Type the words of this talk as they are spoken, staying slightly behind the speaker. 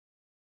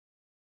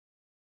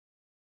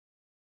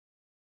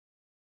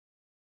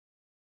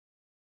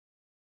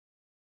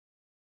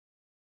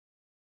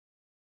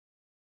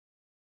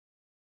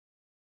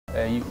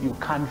You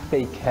can't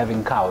fake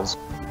having cows.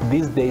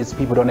 These days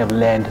people don't have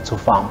land to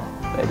farm.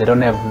 They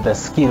don't have the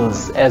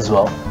skills as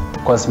well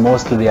because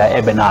mostly they are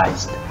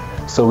urbanized.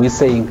 So we're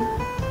saying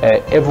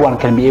everyone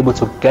can be able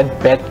to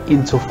get back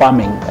into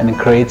farming and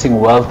creating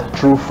wealth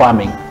through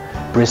farming,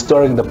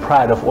 restoring the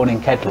pride of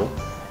owning cattle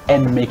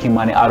and making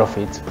money out of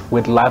it,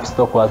 with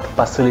livestock wealth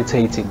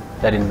facilitating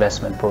that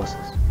investment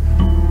process.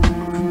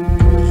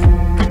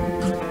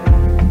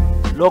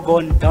 Log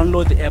on,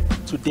 download the app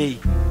today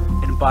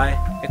and buy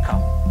a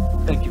cow.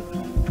 Thank you.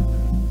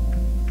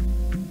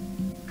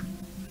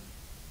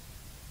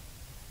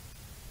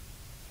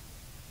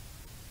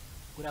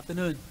 Good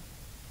afternoon.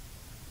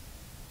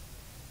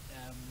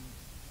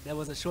 There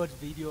was a short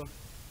video of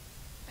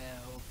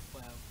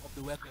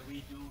the work that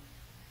we do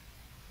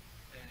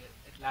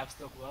at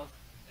Livestock Wealth,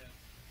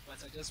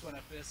 but I just want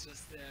to first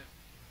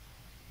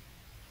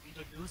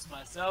introduce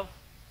myself.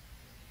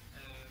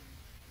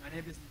 My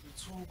name is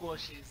Ntuthuko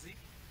Shezi.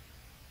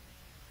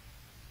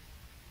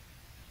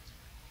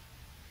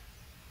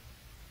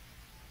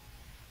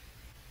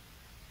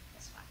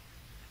 That's fine.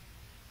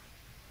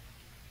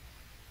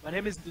 My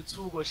name is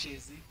Ntuthuko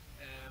Shezi,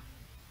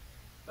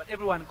 but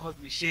everyone calls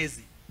me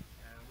Shezi,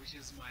 which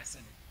is my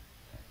surname.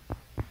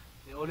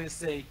 They always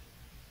say,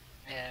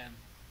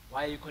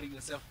 why are you calling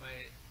yourself by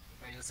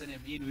your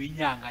surname?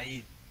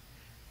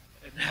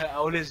 And I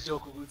always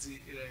joke,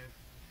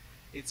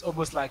 it's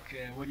almost like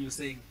when you're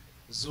saying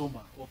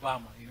Zuma,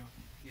 Obama,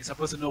 you're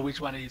supposed to know which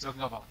one are you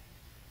talking about.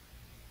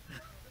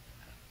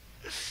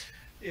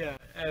 Yeah,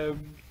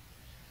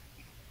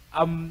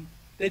 I'm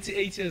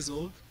 38 years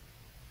old,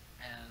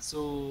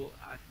 so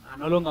I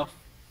no longer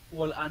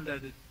fall under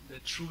the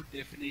true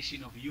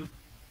definition of youth,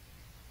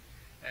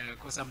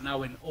 because I'm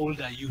now an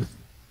older youth.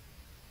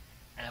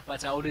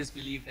 But I always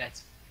believe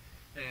that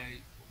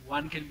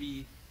one can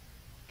be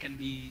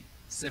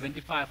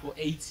 75 or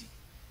 80,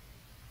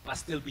 but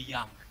still be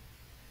young.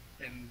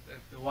 And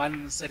the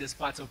one saddest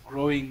part of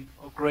growing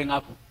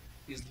up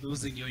is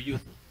losing your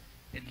youth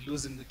and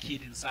losing the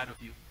kid inside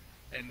of you.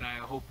 And I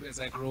hope as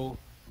I grow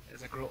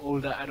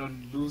older, I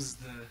don't lose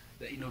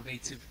the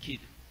innovative kid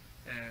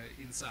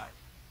inside.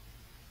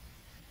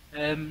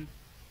 I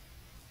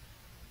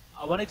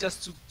wanted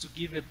just to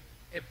give a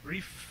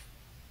brief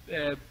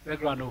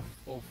background of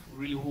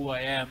really who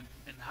I am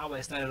and how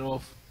I started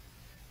off,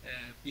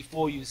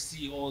 before you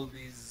see all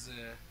these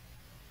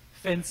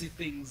fancy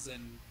things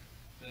and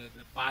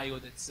the bio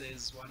that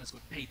says one has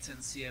got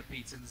patents here,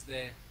 patents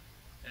there,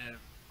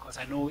 because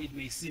I know it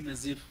may seem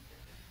as if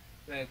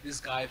this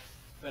guy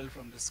fell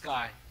from the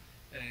sky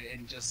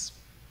and just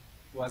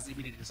was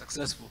immediately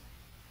successful.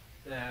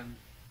 I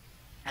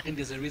think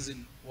there's a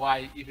reason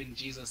why even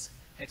Jesus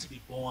had to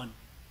be born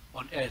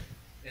on earth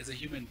as a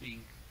human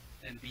being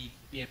and be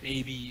a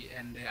baby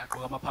and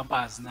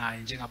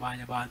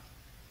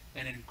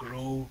and then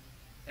grow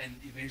and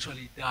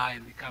eventually die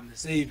and become the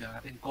savior. I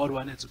think God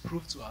wanted to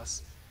prove to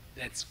us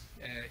that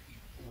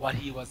what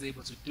he was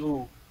able to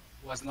do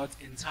was not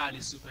entirely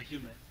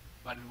superhuman,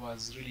 but it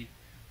was really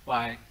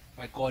by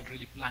God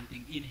really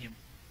planting in him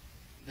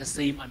the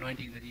same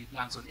anointing that he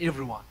plants on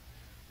everyone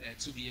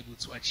to be able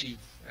to achieve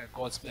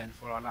God's plan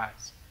for our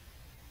lives.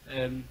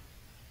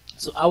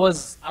 So I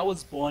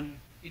was born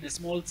in a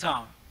small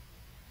town.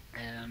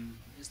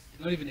 It's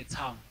not even a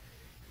town,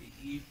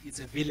 it's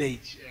a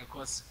village,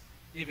 because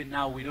even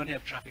now we don't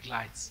have traffic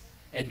lights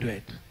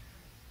anywhere.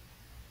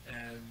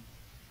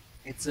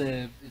 It's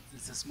a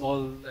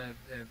small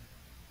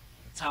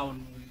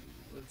town.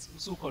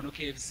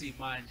 KFC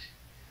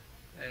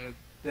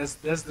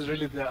that's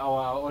really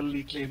our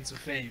only claim to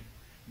fame.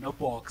 No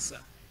boxer.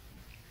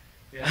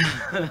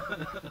 Yeah.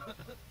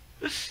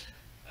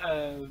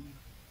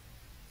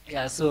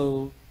 Yeah.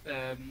 So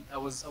I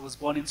was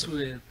born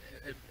into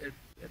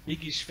a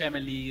biggish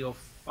family of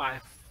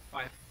five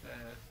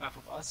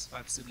of us,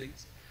 5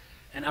 siblings,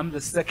 and I'm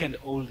the second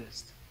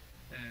oldest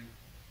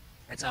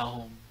at our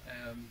home.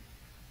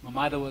 My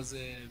mother was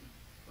a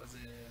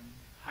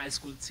high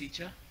school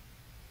teacher.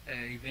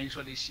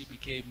 Eventually, she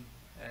became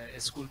a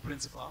school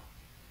principal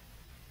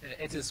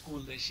at a school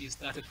that she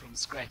started from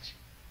scratch.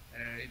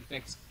 In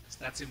fact,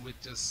 starting with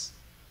just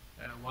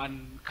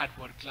one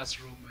cardboard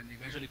classroom and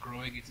eventually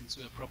growing it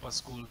into a proper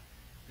school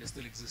that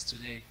still exists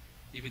today,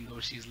 even though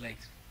she's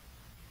late.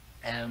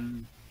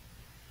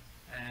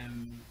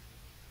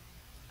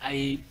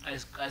 I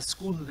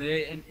schooled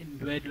there in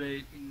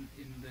Dwedwe in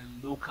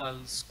the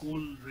local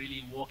school,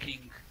 really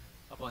walking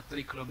about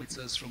 3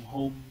 kilometers from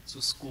home to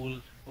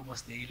school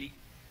almost daily.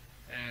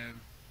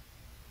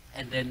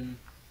 And then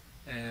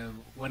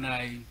when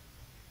I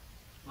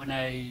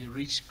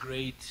reached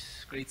grade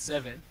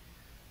 7,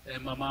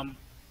 my mom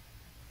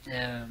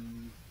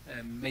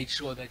made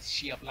sure that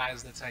she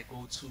applies that I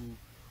go to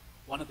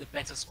one of the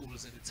better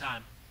schools at the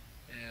time,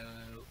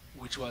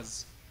 which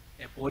was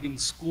a boarding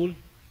school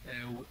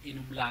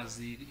in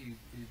Umlazi.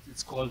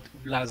 It's called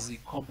Umlazi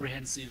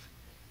Comprehensive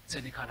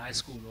Technical High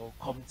School, or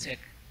Comtech.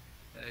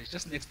 It's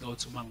just next door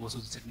to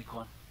Mangosutu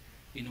Technicon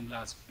in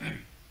Umlazi.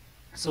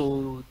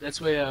 So that's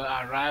where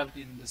I arrived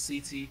in the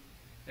city.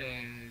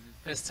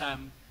 First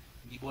time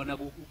ngibona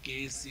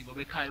ugesi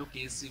ngoba ekhaya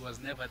ugesi was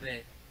never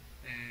there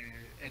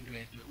and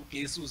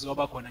ugesi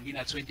uzoba khona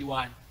ngina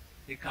 21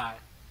 ekhaya.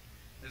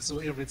 So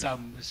every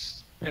time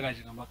sipheka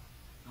nje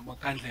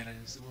ngamakhandlela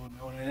nje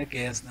sibona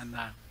negas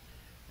nanani.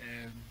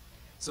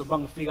 So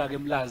bangifika ke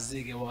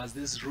eMlazi ke was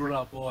this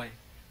rural boy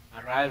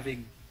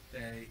arriving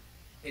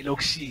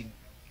elokishini,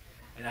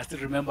 and I still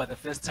remember the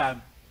first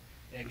time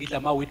ngidla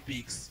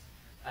ama-Weet-Bix.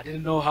 I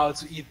didn't know how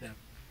to eat them,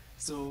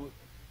 so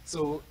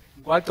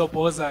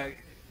ngwadobhoza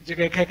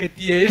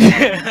njengekheketiyeni.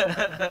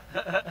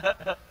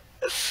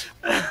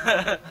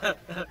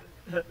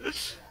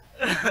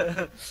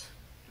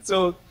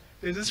 So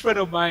there's this friend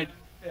of mine,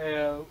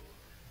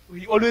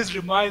 he always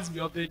reminds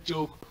me of that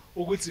joke,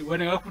 ukuthi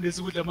wena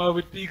ngakufundisa ukudla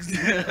ama-Weet-Bix.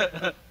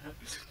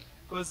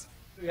 Because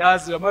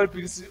yazi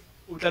ama-Weet-Bix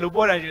uhlala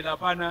ubona nje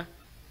laphana,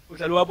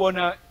 uhlala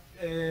uwabona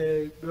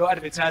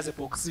advertise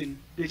boxing.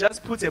 They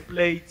just put a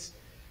plate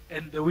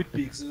and the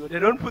Weet-Bix, they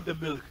don't put the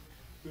milk,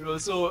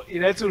 so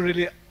it had to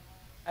really,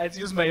 I had to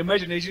use my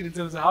imagination in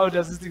terms of how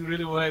does this thing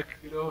really work,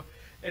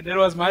 and that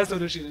was my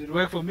solution. It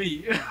worked for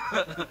me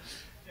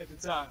at the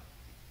time.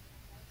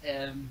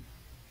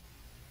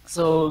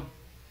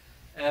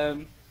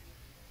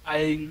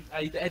 I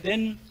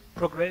then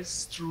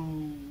progressed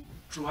through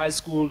high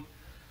school.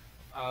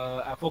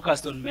 I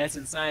focused on maths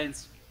and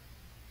science,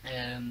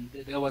 and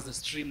there was a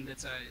stream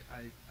that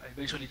I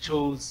eventually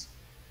chose.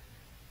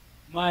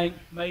 My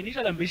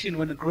initial ambition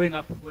when growing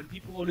up, when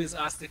people always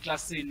ask the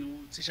class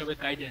teacher with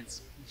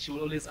guidance, she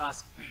will always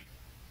ask,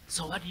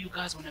 so what do you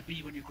guys want to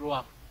be when you grow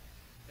up?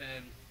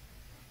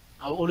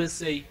 I will always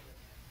say,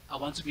 I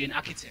want to be an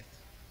architect.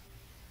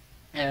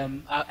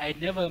 I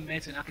never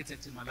met an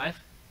architect in my life.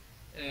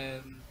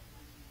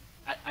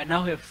 I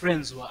now have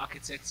friends who are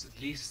architects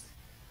at least,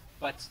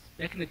 but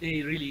back in the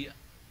day, really,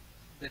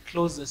 the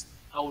closest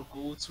I would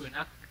go to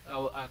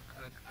I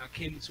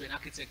came to an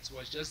architect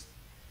was just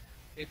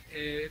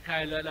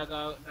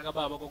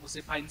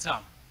Pine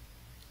Town.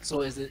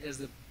 So as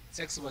the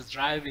taxi was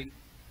driving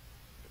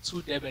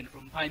to Durban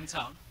from Pine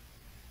Town,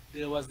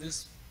 there was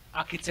this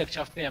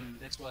architecture firm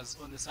that was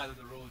on the side of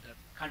the road.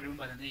 I can't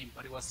remember the name,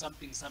 but it was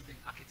something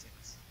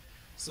architects.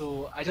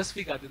 So I just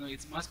figured,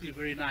 it must be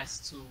very nice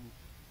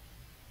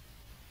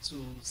to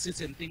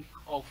sit and think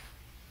of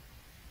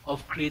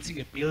creating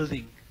a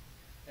building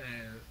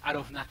out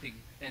of nothing,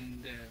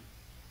 and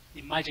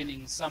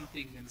imagining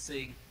something and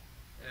saying,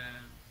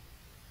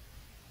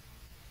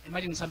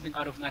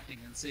 out of nothing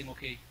and saying,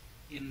 okay,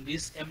 in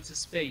this empty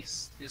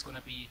space, there's going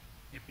to be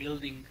a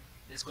building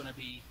that's going to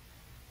be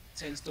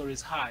 10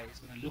 stories high. It's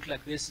going to look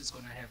like this. It's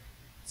going to have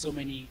so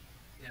many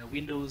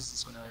windows.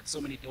 It's going to have so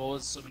many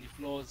doors, so many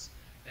floors.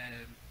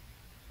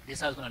 This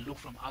is how it's going to look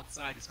from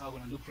outside. It's how it's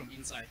going to look from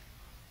inside.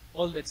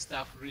 All that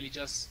stuff really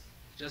just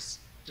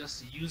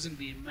using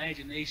the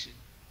imagination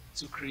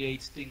to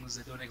create things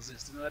that don't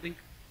exist. I think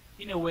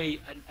in a way,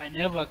 I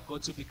never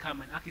got to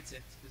become an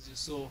architect. As you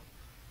saw,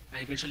 I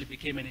eventually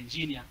became an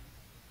engineer,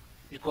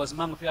 because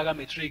mangifika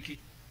matric,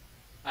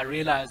 I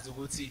realized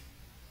ukuthi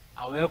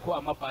awekho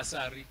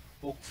amabhasari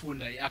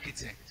okufunda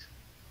i-architect.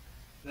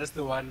 That's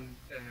the one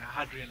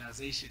hard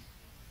realization.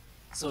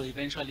 So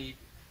eventually,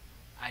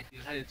 I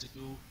decided to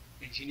do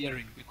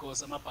engineering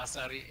because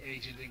amabhasari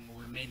engineering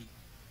were many.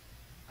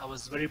 I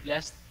was very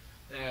blessed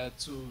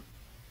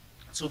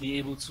to be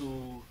able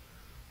to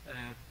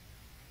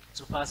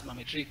pass my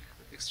matric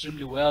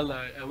extremely well.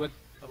 I worked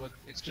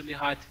extremely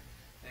hard.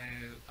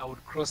 I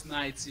would cross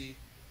nights,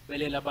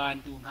 belela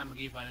abantu, ngihambe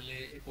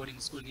ngivalele boarding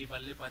school,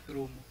 ngivalele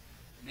bathroom,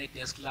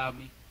 ne-desk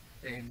lami,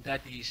 and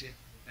that issue.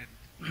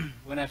 And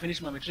when I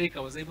finished my matric, I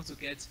was able to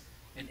get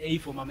an A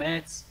for my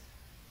maths,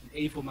 an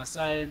A for my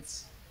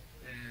science,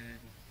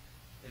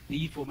 a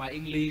B for my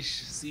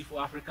English, C for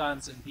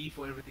Afrikaans, and B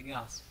for everything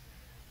else.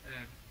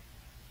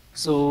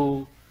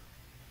 So,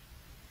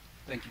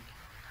 thank you.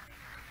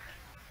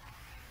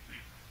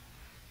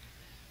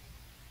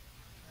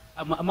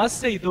 I must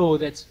say though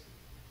that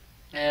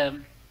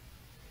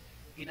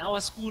in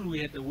our school we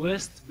had the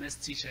worst maths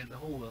teacher in the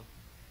whole world.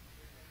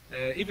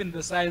 Even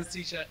the science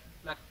teacher,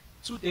 like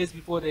 2 days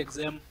before the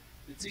exam,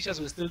 the teachers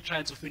were still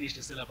trying to finish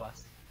the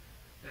syllabus.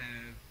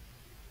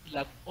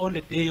 Like on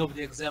the day of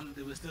the exam,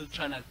 they were still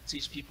trying to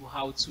teach people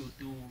how to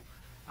do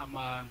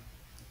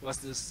what's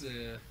this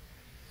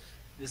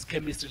this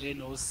chemistry,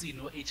 no C,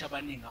 no H, I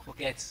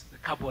forget the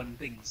carbon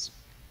things.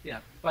 Yeah,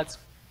 but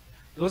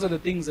those are the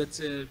things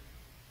that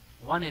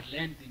one had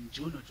learned in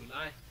June or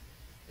July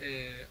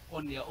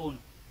on their own,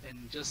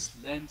 and just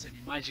learned and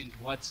imagined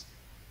what,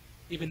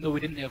 even though we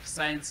didn't have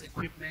science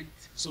equipment,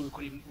 so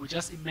we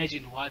just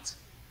imagined what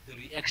the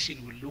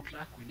reaction will look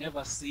like. We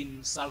never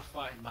seen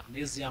sulfur and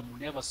magnesium, we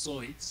never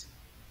saw it,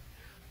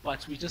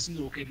 but we just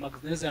knew, okay,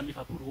 magnesium, if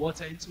I put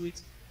water into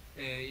it,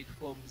 it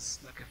forms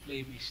like a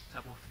flamish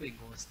type of thing,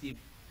 or steam.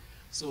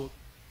 So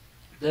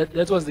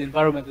that was the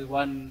environment that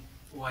one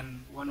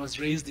was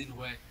raised in,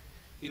 where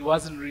it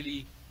wasn't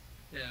really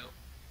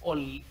all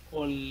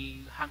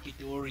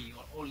hunky-dory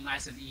or all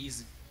nice and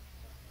easy,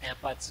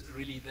 but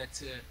really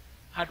that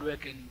hard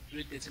work and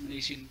great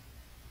determination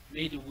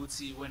made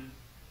Uguti when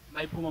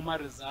mayiphuma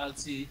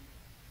ama-results,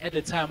 at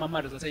the time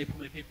ama-results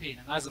ayiphuma ephepheni,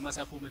 angazi uma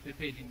saphuma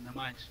ephepheni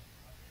namanje.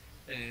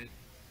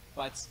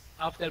 But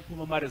after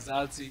iphuma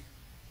ama-results,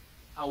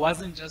 I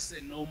wasn't just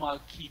a normal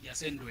kid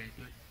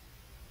yasendwedwe.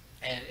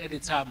 At the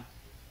time,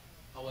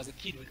 I was a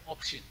kid with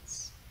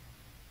options.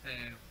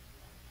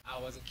 I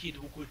was a kid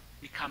who could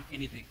become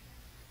anything.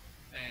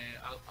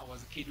 I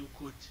was a kid who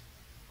could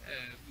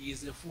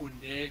use a phone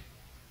there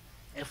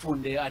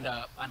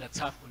under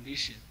tough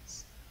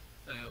conditions.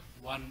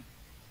 One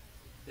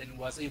then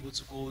was able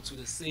to go to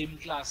the same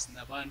class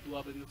nabantu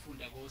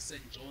abemifunda go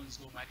St. John's,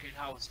 go Market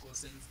House, go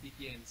St.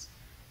 Stephen's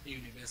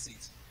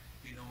University,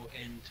 you know,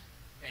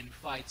 and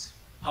fight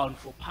pound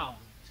for pound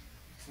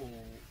for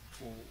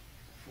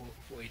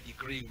a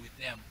degree with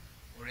them,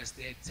 whereas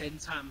they had 10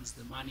 times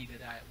the money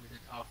that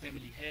our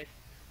family had,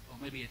 or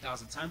maybe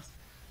 1,000 times,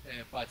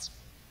 but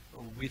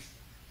with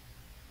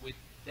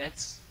that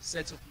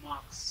set of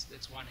marks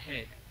that one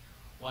had,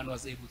 one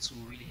was able to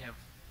really have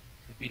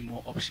a bit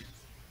more options.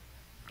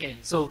 Okay,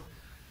 so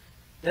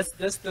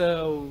that's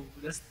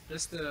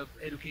the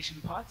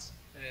education part.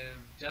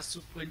 Just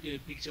to paint you a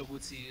picture,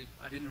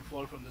 I didn't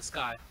fall from the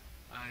sky.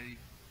 I'm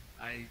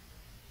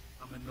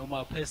a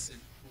normal person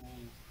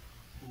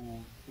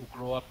who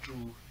grew up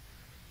through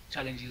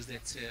challenges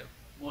that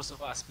most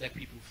of us black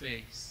people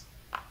face,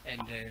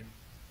 and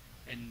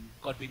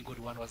God being good,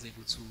 one was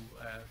able to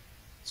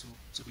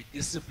be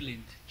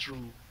disciplined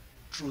through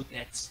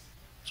that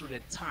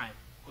time,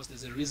 because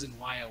there's a reason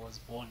why I was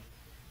born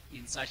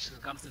in such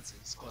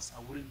circumstances, because I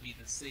wouldn't be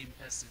the same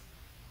person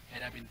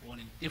had I been born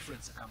in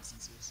different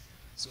circumstances.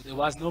 So there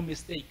was no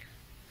mistake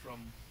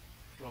from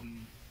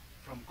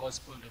God's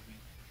point of view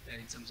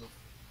in terms of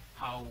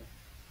how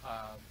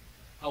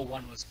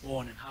one was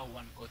born and how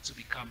one got to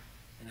become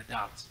an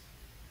adult.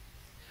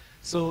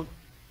 So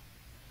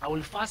I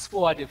will fast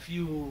forward a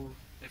few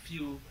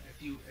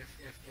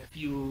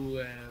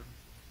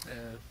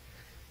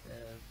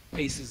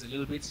paces a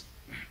little bit.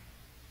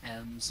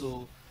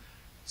 So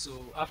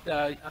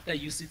after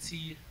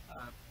UCT,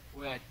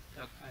 where I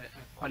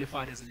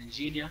qualified as an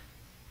engineer,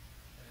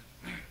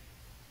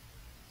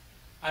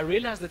 I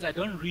realized that I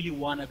don't really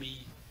want to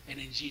be an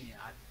engineer.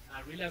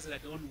 I realized that I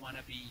don't want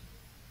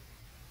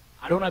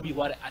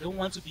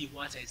to be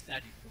what I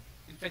studied.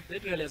 In fact,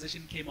 that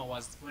realization came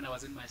when I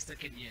was in my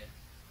second year,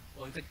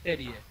 or in fact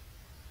third year.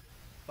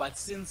 But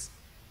since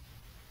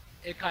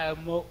ekhaya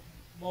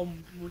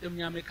umuntu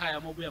emnyama ekhaya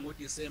mobuya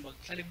ngoDecember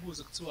kuhlale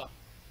kubuza kuthiwa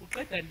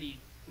uqeda nini.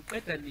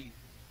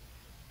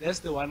 That's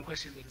the one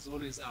question that is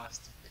always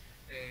asked.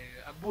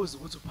 Akubuzi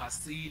ukuthi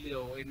uphasile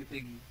or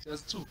anything,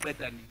 just to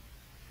uqeda nini.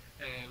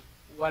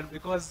 One,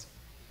 because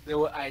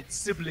I had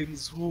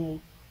siblings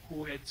who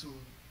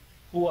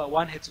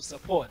one had to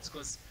support,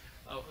 because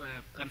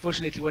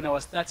unfortunately when I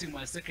was starting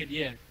my second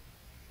year,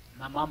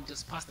 my mom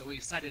just passed away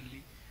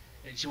suddenly,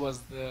 and she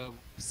was the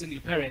single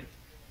parent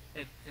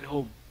at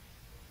home.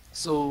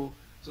 So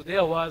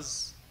there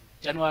was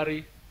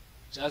January,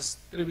 just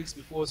 3 weeks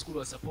before school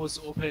was supposed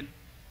to open.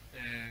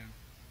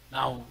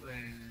 Now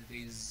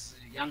there's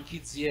young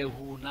kids here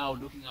who now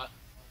looking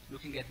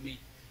at me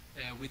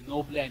with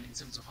no plan in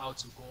terms of how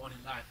to go on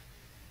in life,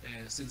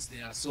 since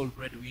their sole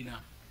breadwinner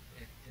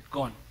had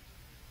gone.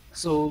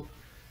 So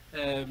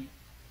I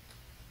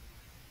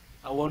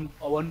won't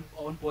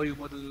bore you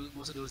with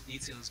most of those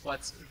details,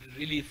 but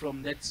really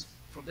from that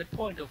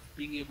point of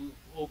being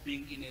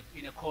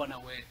in a corner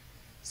where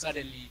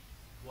suddenly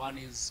one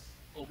is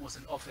almost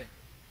an orphan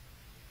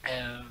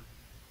at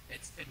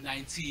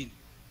 19,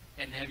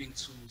 and having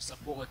to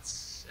support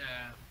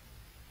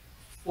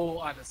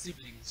 4 other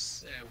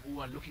siblings who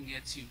are looking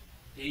at you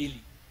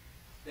daily,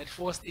 that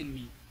forced in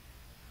me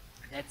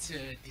that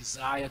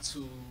desire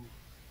to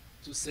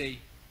say,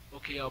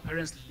 okay, our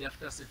parents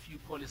left us a few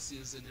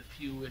policies and a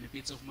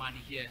bit of money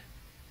here,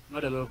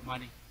 not a lot of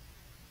money.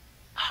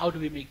 How do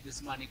we make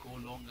this money go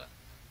longer?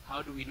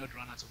 How do we not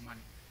run out of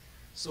money?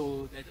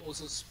 So that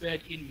also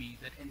spurred in me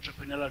that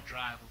entrepreneurial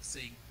drive of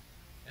saying,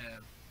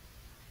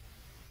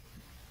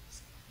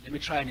 let me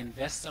try and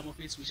invest some of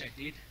it, which I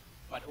did,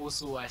 but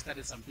also I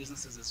started some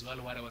businesses as well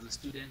while I was a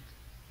student,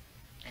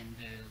 and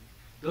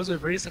those were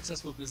very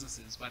successful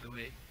businesses, by the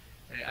way.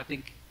 I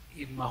think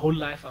in my whole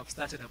life I've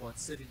started about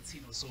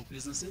 17 or so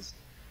businesses,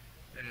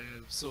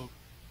 so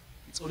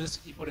it's always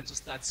important to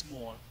start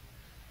small.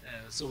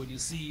 So when you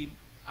see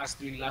us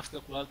doing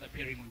Livestock World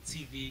appearing on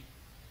TV,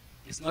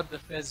 it's not the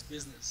first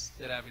business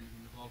that I've been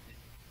involved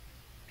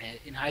in.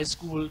 In high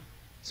school,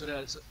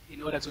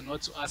 in order to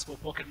not to ask for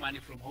pocket money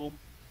from home,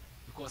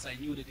 because I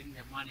knew they didn't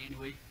have money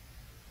anyway,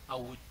 I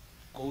would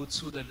go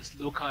to the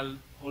local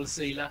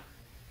wholesaler,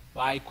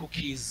 buy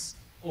cookies,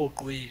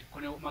 ogqwe,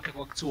 khona umakhe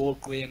kwakuthiwa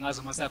ogqwe, ngazi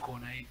uma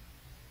sakhona yini.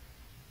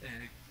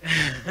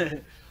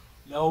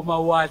 Lawo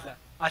mawadla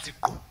athi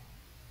qhu.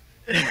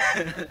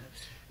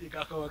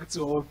 Ikakho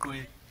kwakuthiwa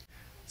ogqwe.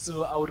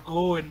 So I would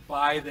go and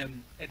buy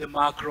them at the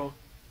macro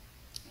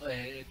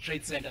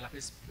trade center like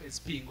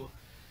Espingo,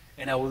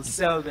 and I will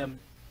sell them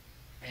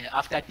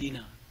after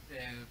dinner.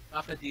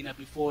 After dinner,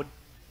 before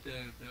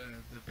the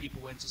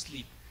people went to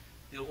sleep,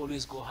 they'll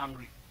always go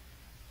hungry.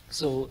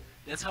 So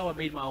that's how I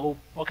made my whole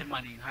pocket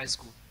money in high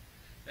school.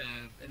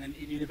 And then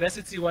in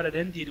university, what I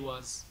then did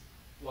was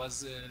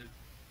to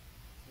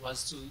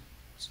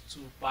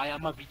buy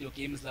video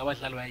games lawa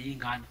dlalwa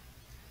yingane.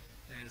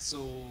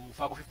 So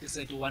ufaka 50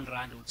 cent, 1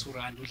 rand or 2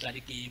 rand,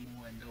 udlala game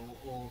and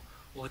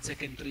or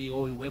Tekken 3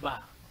 or Weber,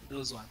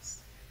 those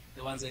ones,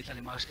 the ones that are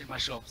in my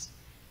shops.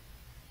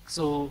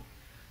 So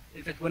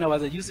in fact, when I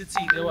was at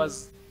UCT, there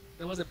was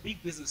a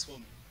big business for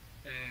me.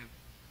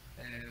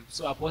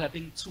 So I bought, I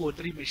think, 2 or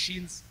 3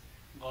 machines.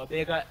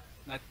 Ngabeka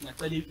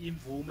ngacela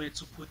imvume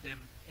to put them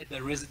at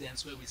the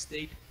residence where we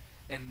stayed,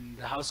 and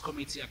the house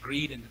committee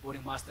agreed and the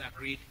boarding master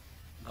agreed.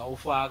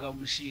 Ngawufaka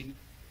machine.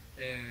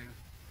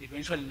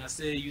 Eventually, I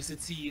say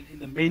UCT in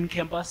the main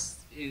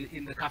campus,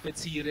 in the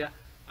cafeteria,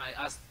 I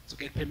asked to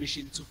get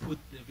permission to put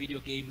the video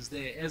games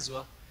there as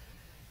well.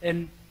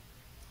 And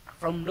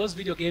from those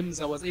video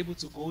games, I was able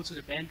to go to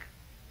the bank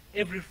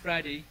every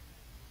Friday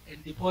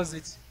and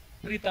deposit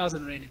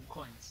 3,000 rand in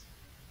coins.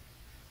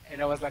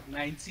 And I was like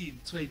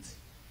 19, 20.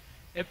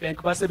 A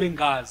bank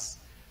basebengazi.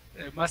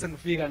 Mase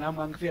ngifika nami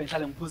ngifika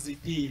ngihlale ngiphuza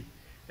iti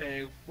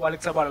kwale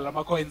kusabala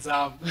lama coins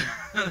ami.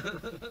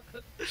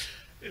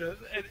 You know,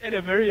 at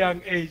a very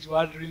young age,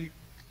 one really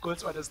got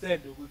to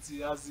understand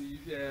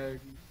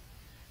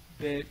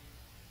there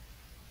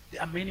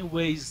are many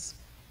ways.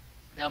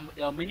 There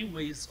are many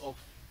ways of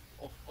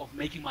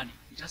making money.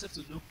 You just have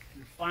to look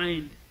and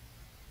find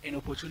an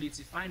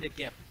opportunity, find a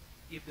gap.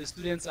 If the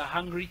students are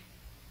hungry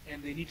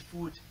and they need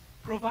food,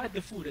 provide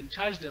the food and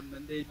charge them,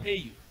 and they pay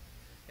you.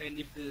 And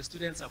if the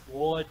students are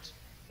bored,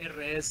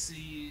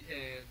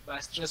 by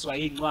stress,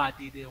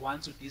 they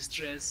want to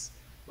distress,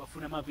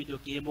 video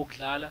game,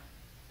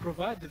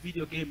 provide the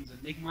video games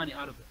and make money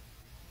out of it.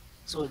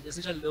 So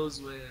essentially those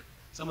were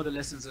some of the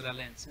lessons that I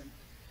learned.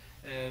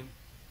 And,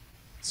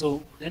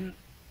 so then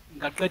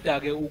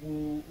ngaqeda-ke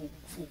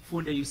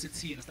ukufunda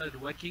UCT and I started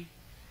working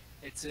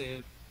at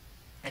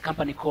a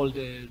company called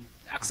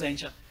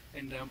Accenture,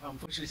 and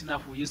unfortunately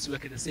enough we used to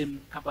work at the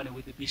same company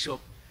with the bishop,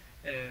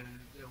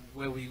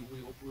 where we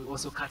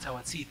also cut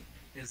our teeth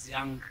as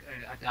young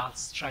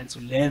adults trying to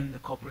learn the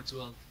corporate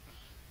world.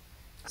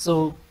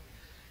 So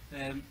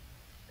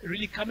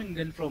really coming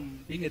then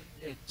from being a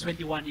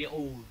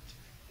 21-year-old,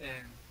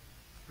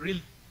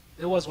 really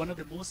that was one of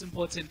the most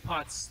important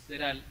parts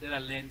that I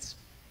learned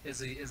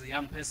as a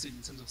young person,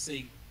 in terms of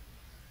saying,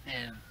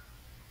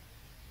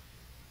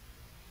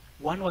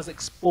 one was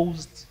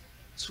exposed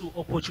to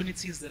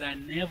opportunities that I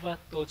never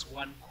thought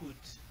one could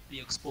be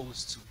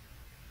exposed to.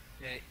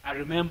 I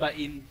remember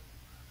in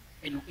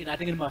I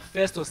think in my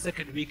first or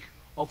second week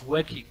of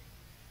working,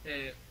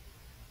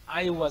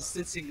 I was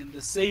sitting in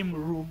the same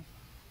room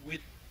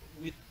with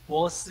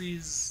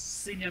bosses,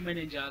 senior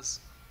managers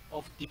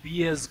of De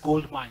Beers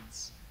gold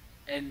mines,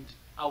 and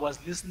I was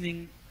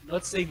listening,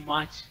 not saying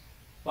much,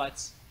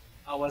 but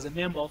I was a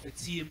member of a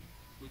team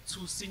with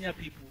 2 senior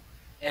people,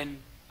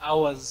 and I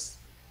was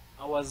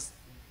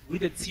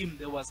with a team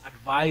that was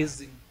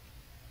advising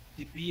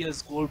De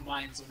Beers gold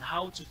mines on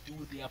how to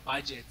do their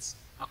budgets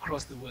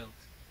across the world.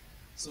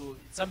 So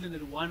it's something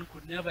that one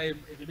could never have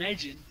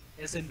imagined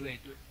as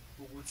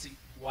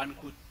one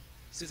could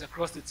sit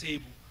across the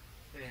table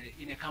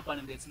in a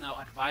company that's now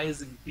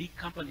advising big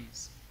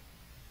companies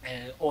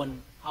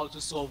on how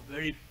to solve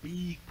very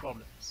big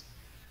problems.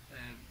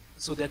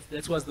 So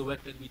that was the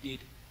work that we did.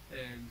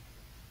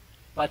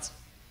 But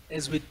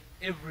as with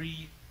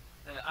every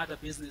other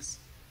business,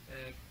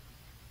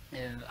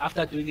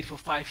 after doing it for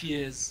 5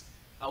 years,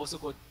 I also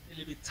got a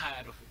little bit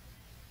tired of it.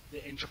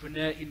 The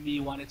entrepreneur in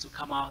me wanted to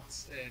come out,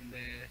 and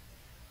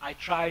I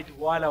tried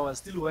while I was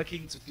still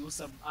working to do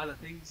some other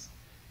things.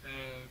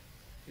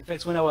 In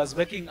fact, when I was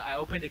working, I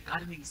opened a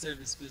gardening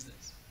service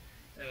business.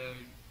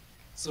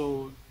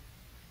 So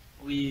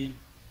we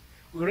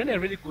ran a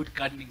really good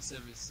gardening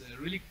service,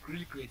 really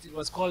great. It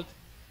was called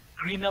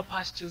Greener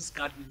Pastures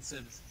Gardening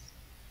Services.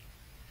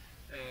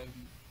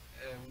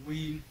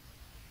 We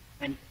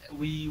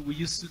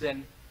used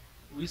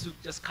to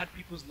just cut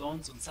people's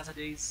lawns on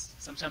Saturdays,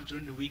 sometimes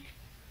during the week.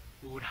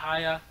 We would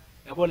hire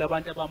we would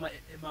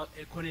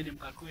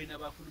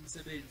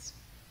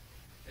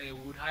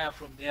hire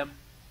from them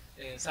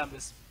some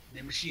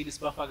the machine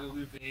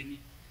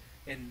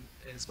and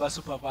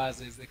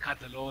supervisors, they cut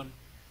the lawn,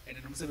 and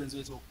then umsebenzi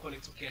wethu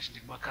collect cash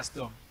and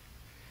custom.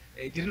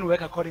 It didn't work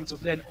according to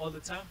plan all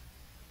the time.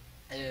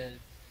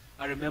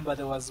 I remember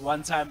there was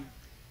one time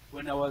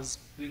when I was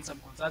doing some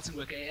consulting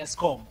work at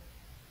Eskom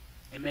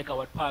in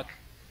Megawatt Park.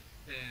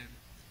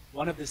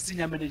 One of the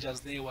senior managers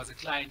there was a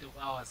client of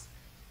ours.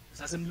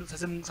 So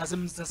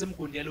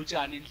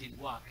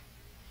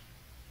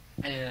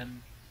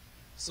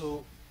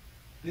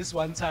this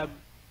one time,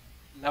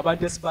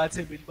 labantu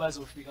esibathembile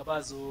bazofika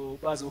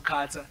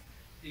bazokhatha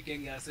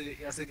igenge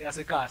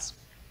yaseKazi.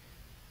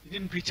 It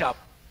didn't pitch up.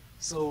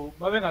 So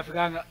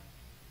mabengafikanga,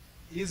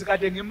 he's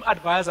got him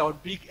advisor on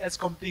big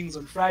Eskom things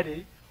on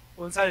Friday.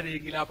 On Saturday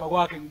ngilapha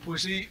kwakhe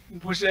ngiphushi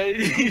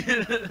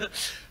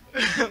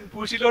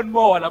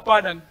lawnmower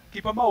lapha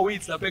ngikhipha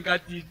ama-weeds lapha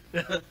engadini.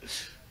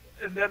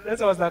 And then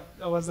I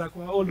was like,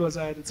 how old was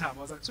I at the time?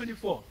 I was like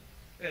 24.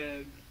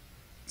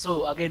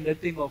 So again, that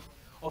thing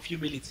of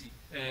humility.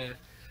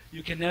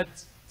 You cannot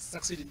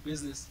succeed in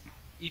business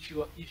if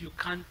you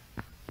can't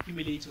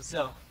humiliate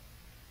yourself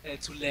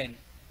to learn,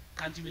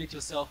 can't humiliate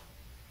yourself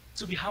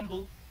to be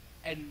humble,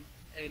 and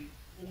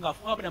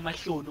ungabe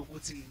namahloni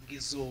ukuthi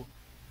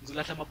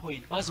ngizolahla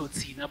amaphoyinti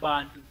bazothina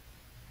abantu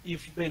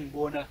if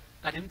bengibona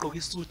kade ngigqoke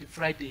isuit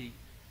Friday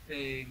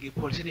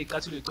ngipholishe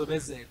nezicathulo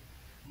ecobezela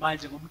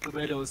manje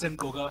ngomgqibelo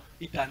sengigqoka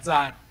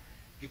idansana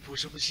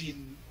ngiphusha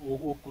umshini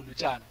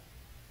wokugundutshana.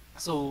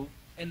 So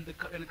and the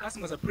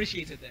customers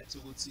appreciated that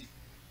ukuthi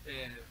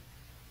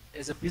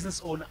as a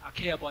business owner I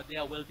care about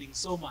their well-being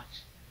so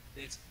much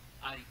that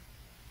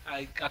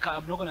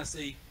I'm not gonna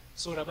say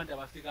sorry abantu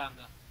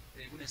abafikanga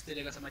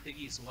kunesiteleka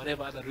samatekisi or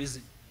whatever other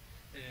reason.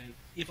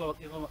 If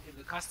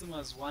the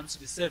customers want to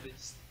be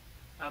serviced,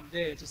 I'm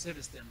there to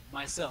service them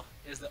myself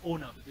as the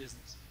owner of the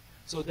business.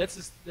 So that's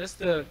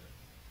the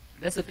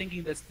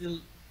thinking that still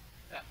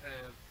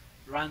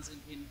runs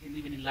in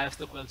even in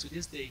livestock well to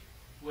this day,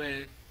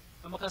 where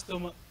I'm a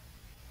customer,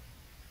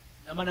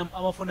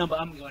 phone number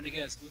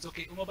it's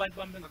okay, uma abantu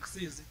bami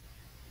bengakusizi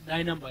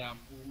nayi number yami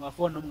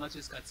ungafona noma ngathi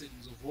isikhathini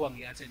ngizovuka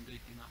ngiyattend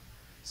kuyidinga.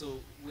 So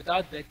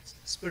without that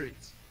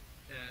spirit,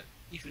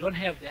 if you don't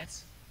have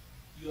that,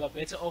 you are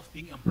better off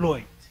being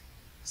employed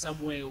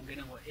somewhere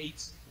ungena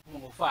ngo-8 uphuma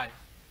ngo-5,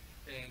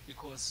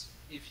 because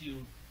if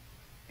you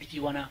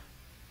wanna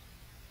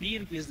be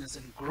in business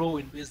and grow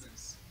in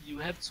business, you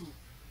have to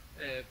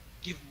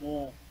give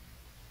more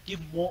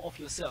of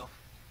yourself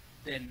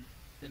than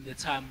the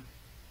time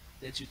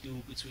that you do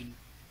between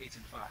 8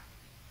 and 5.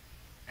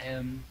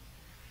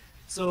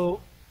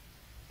 So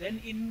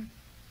then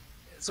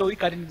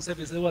gardening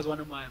service, that was one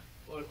of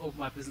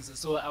my businesses.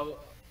 So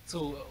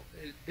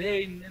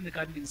there in the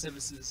gardening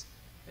services,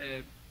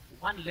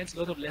 one learns a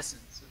lot of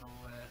lessons,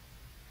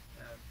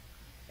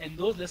 and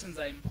those lessons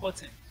are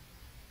important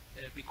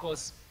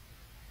because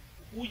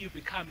who you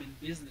become in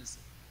business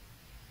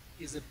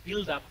is a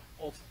build-up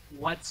of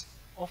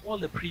all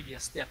the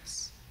previous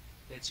steps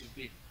that you've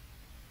been.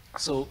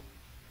 So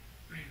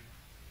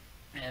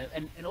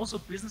and also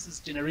business is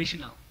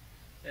generational.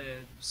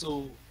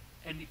 So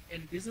and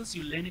business,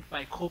 you learn it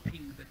by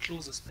copying the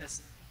closest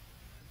person.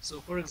 So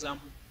for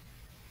example,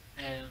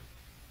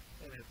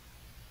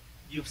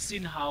 you've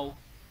seen how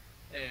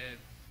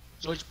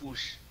George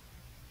Bush,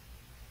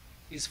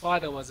 his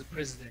father was a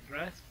president,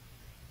 right,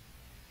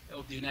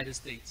 of the United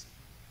States.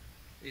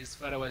 His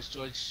father was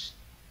George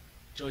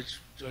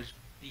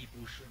B.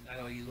 Bush,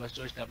 and he was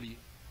George W.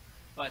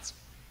 But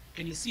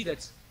can you see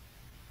that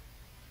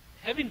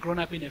having grown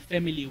up in a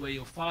family where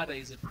your father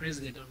is a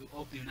president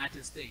of the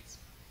United States,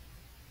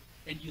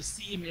 and you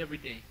see him every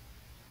day,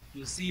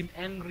 you see him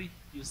angry,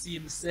 you see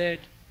him sad,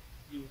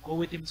 you go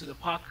with him to the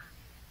park,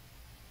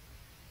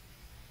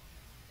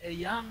 a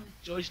young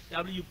George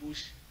W.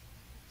 Bush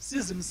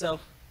sees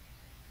himself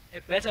a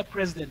better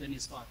president than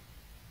his father.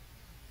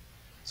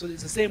 So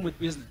it's the same with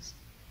business,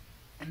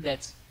 and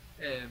that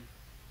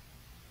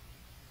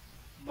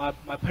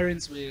my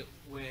parents were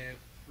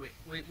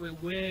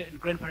and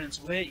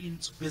grandparents were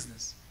into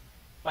business,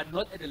 but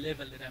not at the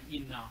level that I'm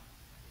in now.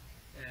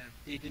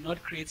 They did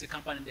not create a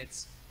company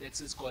that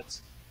has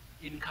got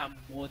income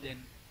more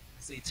than,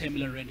 say, 10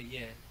 million rand a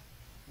year,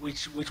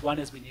 which one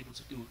has been able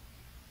to do.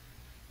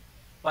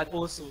 But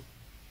also,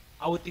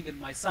 I would think that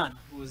my son,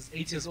 who is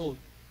 8 years old,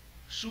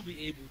 should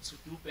be able to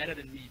do better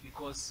than me,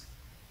 because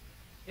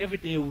every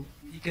day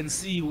he can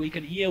see, we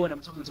can hear when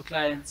I'm talking to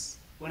clients,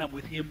 when I'm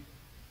with him,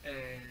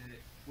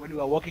 when we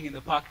are walking in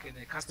the park and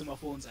the customer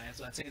phones, I have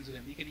to attend to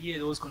them. He can hear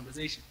those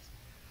conversations.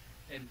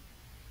 And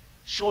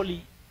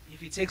surely, if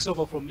he takes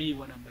over from me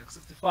when I'm like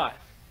 65,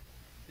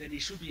 then he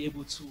should be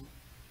able to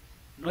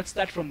not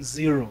start from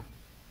zero,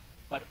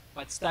 but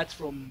start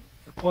from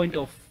the point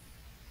of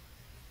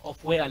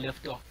where I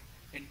left off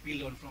and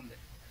build on from there.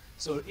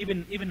 So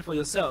even for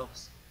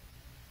yourselves,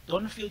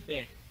 don't feel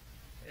bad.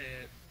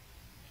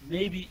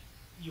 Maybe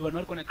you are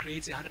not going to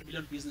create a 100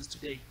 million business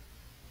today.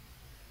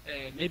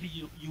 Maybe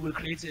you will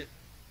create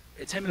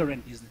a 10 million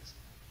rand business,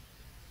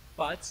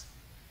 but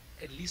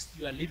at least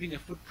you are leaving a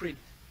footprint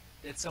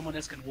that someone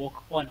else can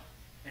walk on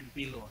and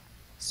build on.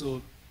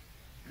 So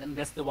then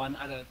that's the one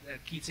other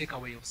key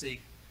takeaway of saying,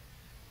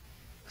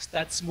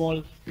 start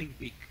small, think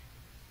big,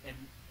 and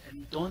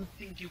don't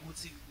think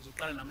ukuthi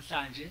uzoqala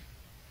namhlanje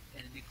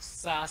and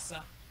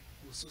ikusasa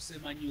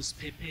ususema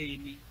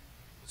newspaperni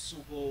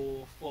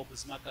usuko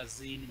Forbes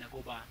magazine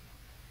nakobani.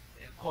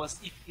 Because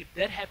if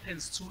that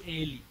happens too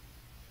early,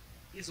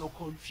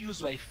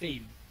 uzoconfused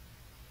fame.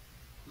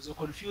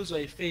 Uzoconfused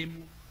by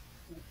fame.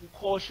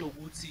 Ukhohlwe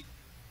ukuthi,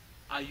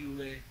 are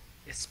you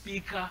a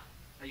speaker,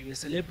 are you a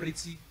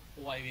celebrity,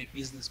 or are you a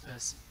business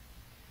person?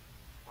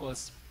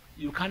 Because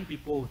you can't be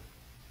both.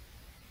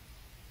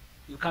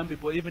 You can't be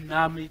both. Even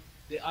now,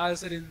 there are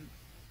certain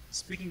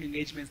speaking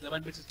engagements. And I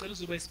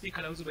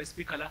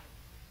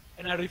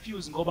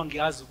refuse.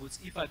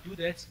 If I do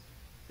that,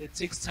 it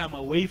takes time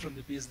away from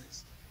the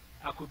business.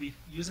 I could be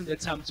using that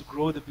time to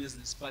grow the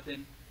business. But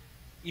then,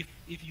 if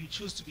you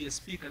choose to be a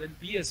speaker, then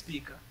be a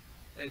speaker.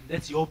 And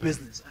that's your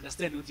business.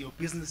 Understand what your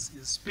business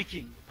is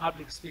speaking,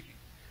 public speaking.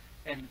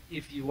 And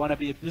if you want to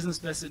be a business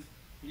person,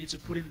 you need to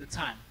put in the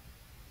time.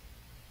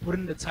 Put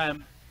in the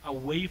time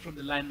away from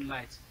the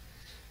limelight.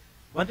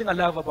 One thing I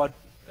love about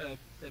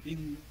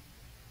being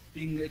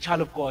a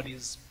child of God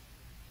is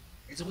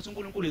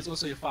uNkulunkulu is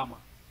also a farmer.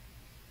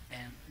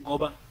 And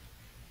ngoba,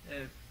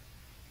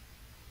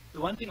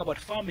 the one thing about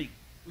farming,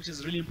 which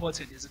is really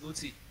important, is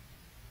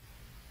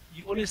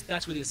you always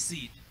start with a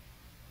seed.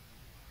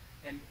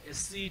 And a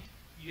seed,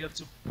 you have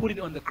to put it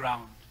on the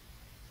ground.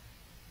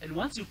 And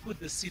once you put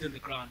the seed on the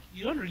ground,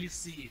 you don't really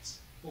see it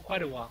for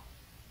quite a while.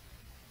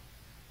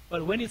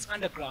 But when it's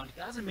underground, it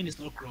doesn't mean it's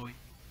not growing.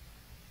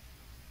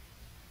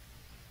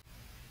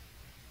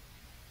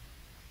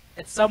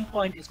 At some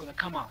point, it's going to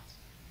come out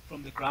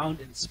from the ground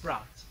and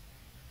sprout.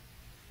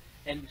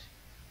 And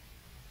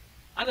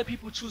other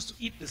people choose to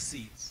eat the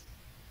seeds.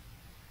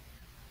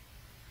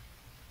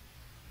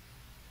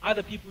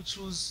 Other people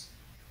choose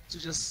to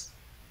just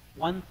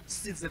want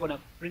seeds they're going to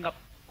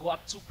go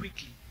up too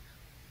quickly,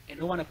 and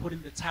don't want to put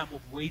in the time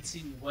of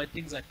waiting where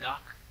things are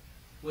dark,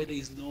 where there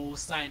is no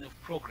sign of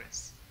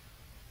progress.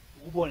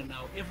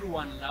 Now,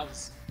 everyone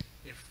loves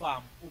a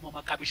farm.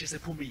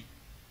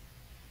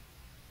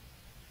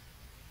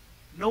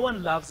 No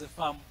one loves a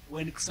farm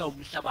when it's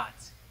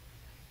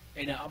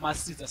and our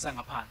seeds are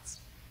sangaphansi,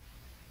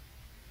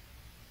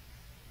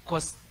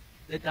 because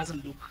that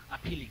doesn't look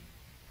appealing.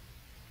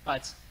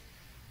 But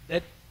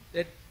that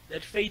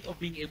faith of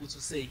being able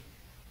to say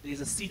there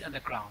is a seed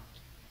underground,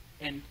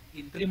 and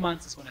in 3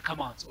 months it's going to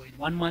come out, or in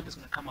 1 month it's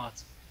going to come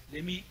out.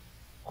 Let me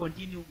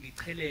continue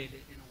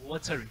and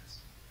water it.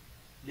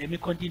 Let me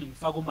continue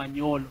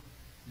manure.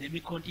 Let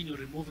me continue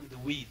removing the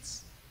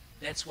weeds.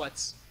 That's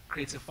what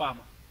creates a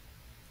farmer.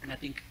 And I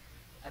think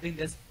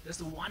that's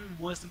the one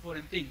most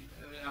important thing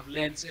I've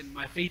learned, and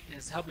my faith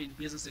has helped me in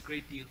business a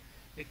great deal.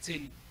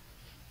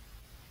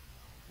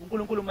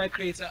 uNkulunkulu my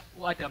creator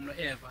uAdam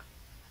noEva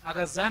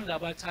akazange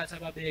abathatha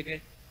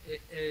babeke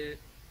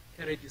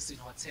eRadisson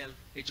Hotel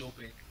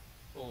eJoburg,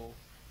 or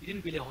he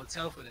didn't build a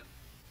hotel for them.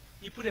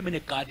 He put them in a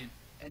garden.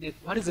 And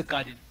what is a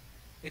garden?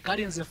 A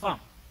garden is a farm.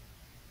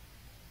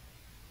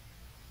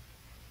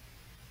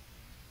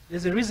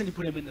 There's a reason he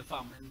put them in the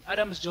farm. And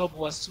Adam's job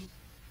was to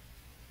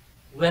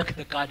work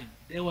the garden.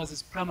 There was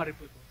his primary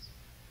purpose.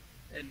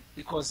 And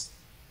because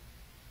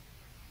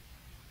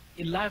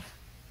in life,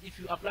 if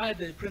you apply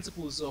the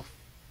principles of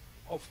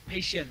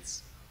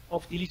patience,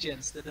 of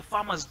diligence that the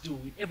farmers do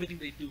in everything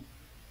they do,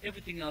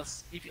 everything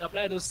else, if you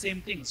apply those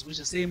same things, which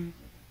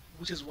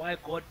is why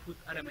God put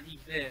Adam and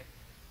Eve there,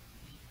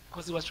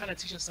 because he was trying to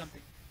teach us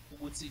something. We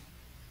would see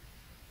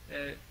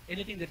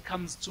anything that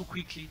comes too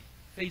quickly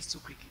fades too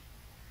quickly.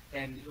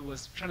 And it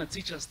was trying to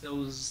teach us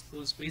those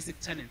basic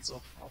tenets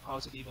of how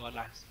to live our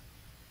lives.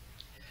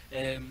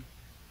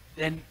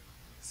 Then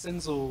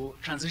Senzo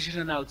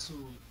transition now to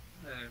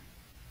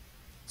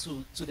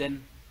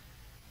then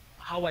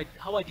how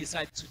I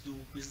decide to do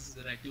businesses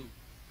that I do.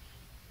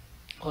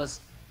 Because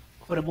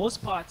for the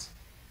most part,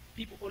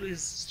 people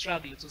always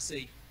struggle to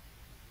say,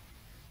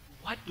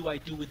 what do I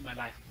do with my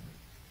life?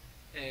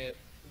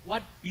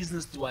 What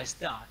business do I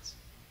start?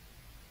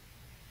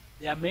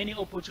 There are many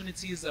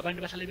opportunities.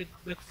 Abantu bahlale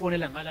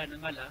bekufonela ngala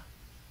nangala.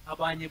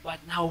 Abanye but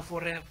now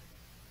forever.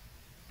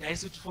 There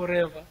is it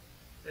forever.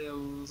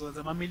 Uzonza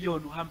ama-million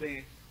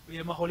uhambe uye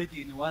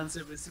ema-holiday once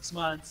every 6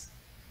 months.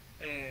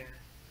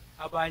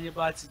 Abanye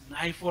bathi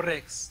nayi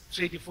forex,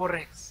 trade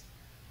forex.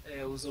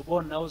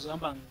 Uzobona na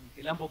uzohamba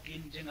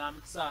ngeLamborghini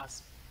njengami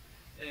kusasa.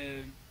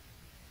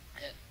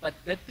 But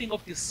that thing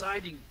of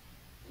deciding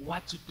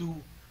what to do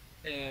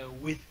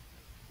with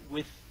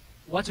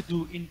what to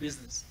do in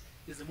business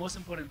is the most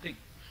important thing.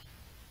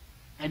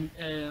 And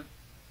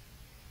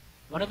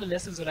one of the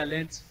lessons that I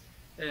learned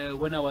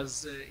when I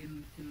was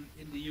in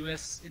the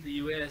US,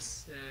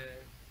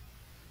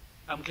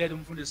 I'm glad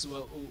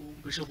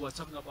Bishop was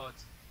talking about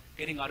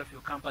getting out of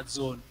your comfort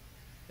zone.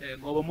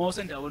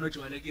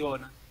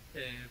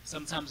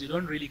 Sometimes you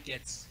don't really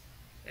get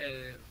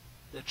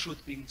the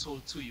truth being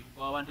told to you.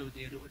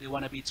 They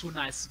want to be too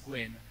nice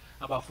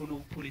about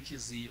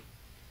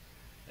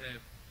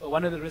but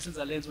one of the lessons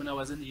I learned when I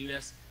was in the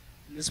US,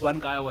 this one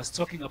guy was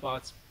talking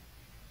about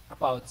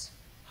how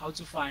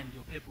to find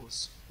your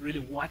purpose, really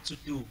what to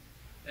do,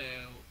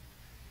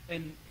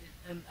 and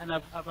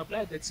I've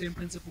applied that same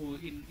principle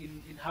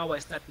in how I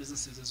start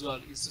businesses as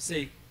well. Is to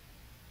say,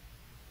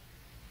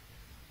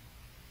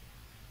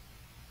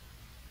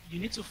 you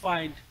need to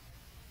find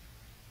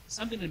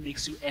something that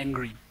makes you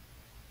angry.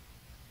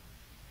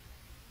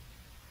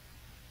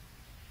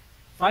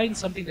 Find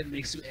something that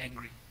makes you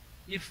angry.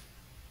 If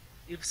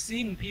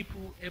seeing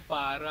people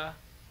ebara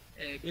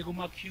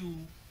beguma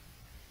queue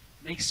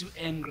makes you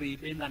angry,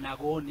 it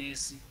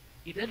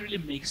that really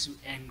makes you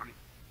angry,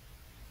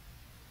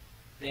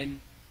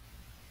 then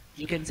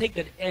you can take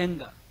that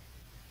anger,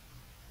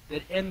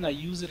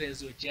 use it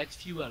as your jet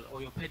fuel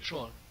or your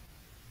petrol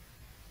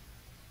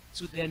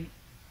to then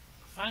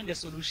find a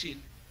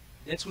solution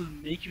that will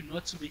make you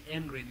not to be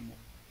angry anymore.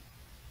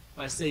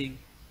 By saying,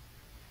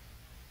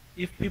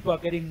 if people are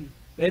getting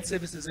bad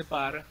services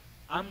ebhara,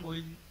 I'm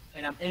going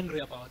and I'm angry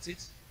about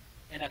it,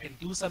 and I can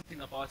do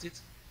something about it.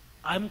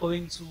 I'm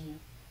going to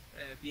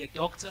be a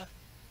doctor,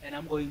 and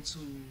I'm going to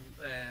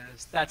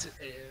start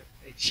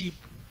a cheap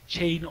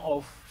chain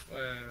of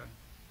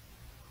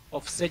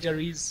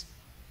surgeries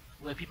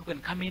where people can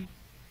come in,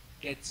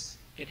 get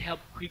help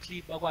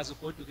quickly, bakwazi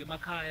ugoduka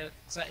emakhaya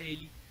kusa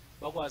early,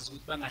 bakwazi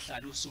ukuthi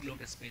bangahlali usuku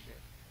lonke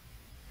esibhedlela.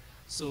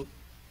 So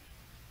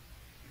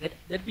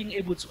that being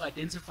able to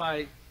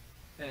identify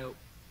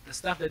the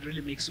stuff that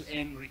really makes you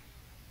angry,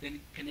 then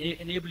can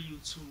enable you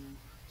to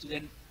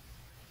then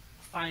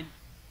find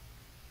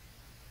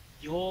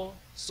your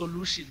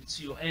solution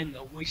to your anger,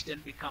 which then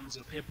becomes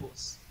your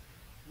purpose,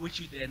 which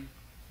you then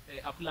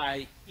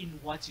apply in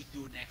what you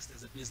do next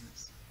as a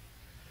business.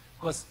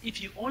 Because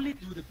if you only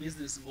do the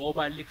business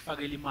ngoba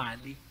likufakela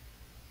imali,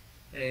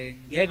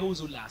 ngeke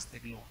uzolasta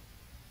kulona.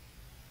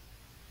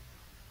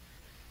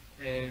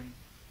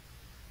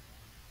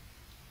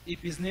 A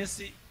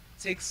business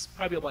takes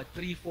probably about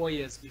 3-4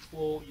 years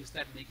before you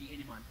start making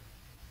any money.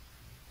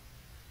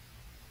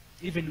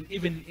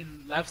 Even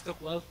in livestock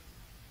wealth,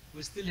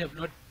 we still have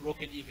not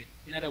broken even.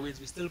 In other words,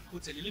 we still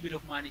put a little bit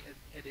of money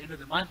at the end of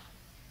the month,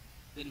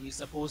 then we're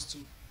supposed to,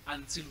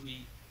 until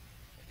we,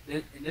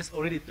 and that's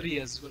already 3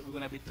 years, we're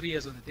going to be 3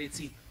 years on the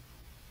 13th.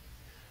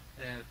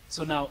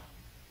 So now,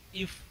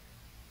 if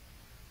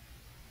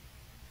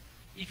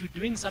you're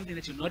doing something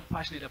that you're not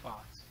passionate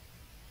about,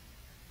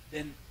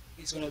 then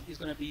it's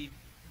gonna be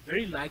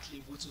very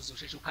likely ukuthi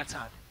uzosheshe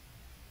ukhathala.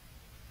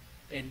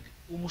 And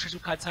uma usheshe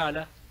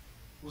ukhathala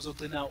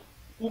uzogcina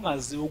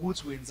ungaziwa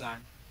ukuthi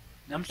wenzani.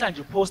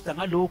 Namhlanje uposta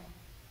ngalokho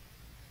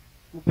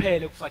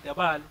uphele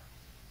kufadabala,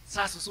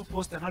 sasa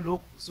usuposta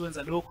ngalokho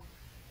usuwenza lokho,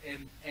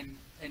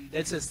 and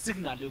that's a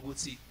signal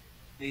ukuthi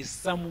there is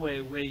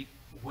somewhere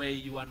where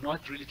you are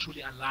not really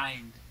truly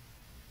aligned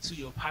to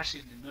your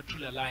passion and not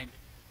truly aligned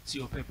to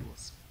your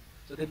purpose.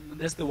 So then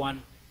that's the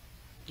one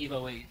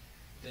giveaway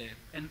there.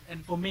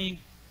 And for me,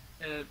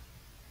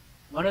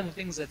 one of the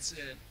things that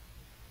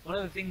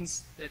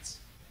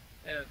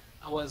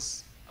I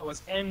was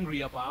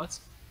angry about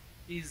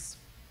is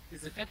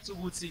the fact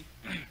ukuthi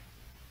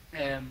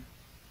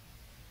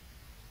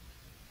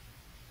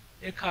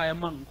ekhaya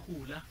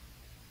mangikhula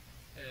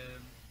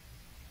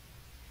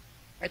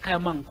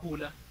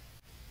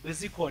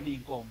bezikhona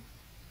iy'nkomo.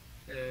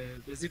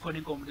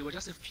 There were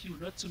just a few,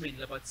 not too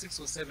many, about 6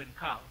 or 7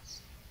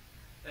 cows.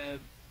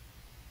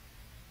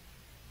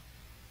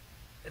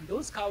 And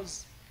those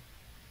cows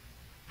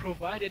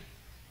provided,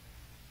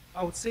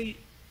 I would say,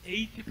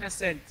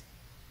 80%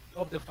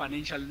 of the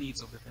financial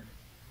needs of the family.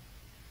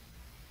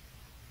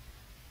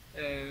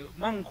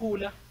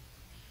 Mangikhula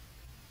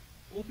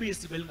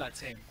ubisi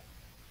belingathengwa.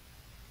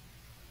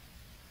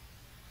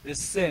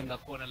 Besisenga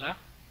khona la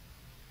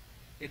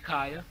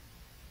ekhaya.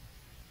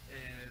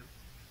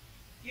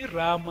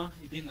 Irama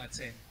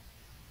ibingathengwa.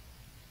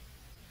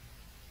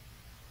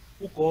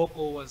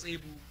 Ugogo was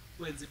able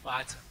to wenza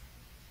butter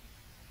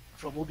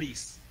from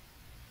ubisi.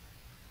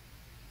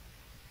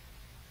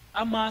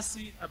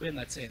 Amasi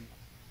abengathengwa.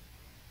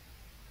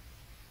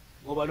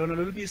 Ngoba lona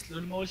lolu bisi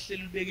lolu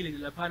mawuhleli libekile nje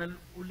laphana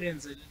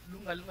ulenze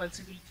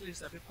lungathinta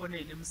ulithwisa apha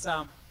ekhoneni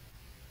emsamo.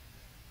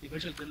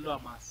 Eventually gcina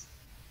lwamasi.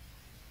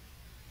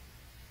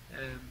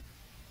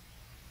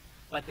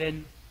 But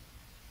then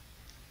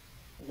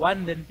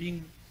one then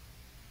being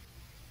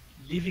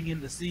living in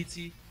the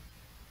city,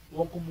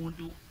 wonke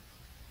umuntu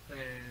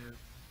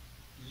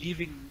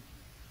living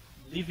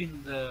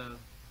the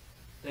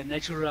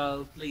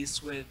natural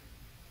place where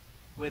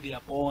they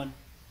are born,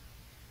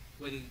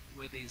 where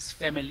there is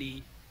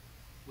family,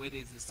 where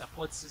there is a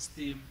support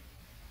system,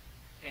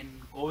 and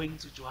going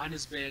to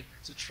Johannesburg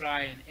to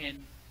try and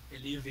earn a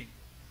living,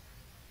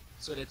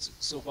 so that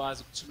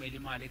sokwazi ukuthumela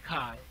imali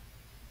ekhaya.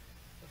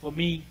 For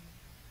me,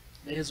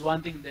 that is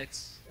one thing that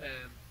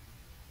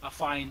I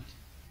find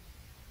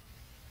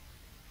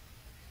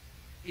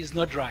is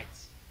not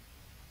right.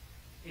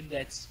 In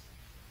that,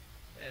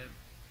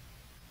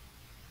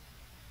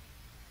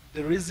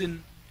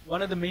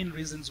 one of the main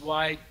reasons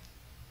why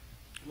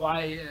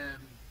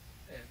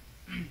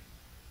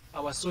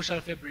our social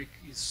fabric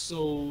is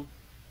the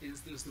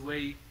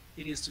way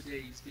it is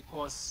today is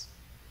because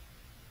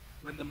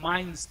when the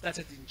mine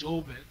started in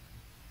Joburg,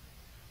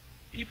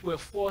 people were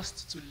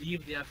forced to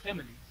leave their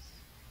families.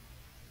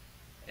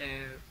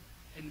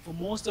 And for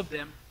most of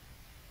them,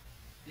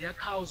 their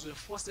cows were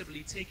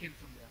forcibly taken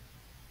from them.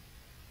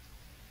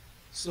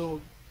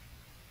 So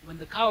when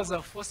the cows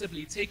are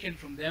forcibly taken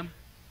from them,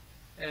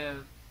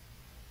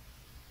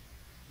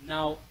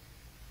 now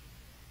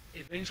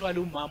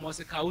eventually umama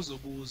wasekhaya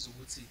uzobuza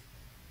ukuthi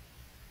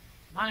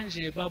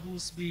manje baba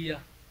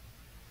uSibiya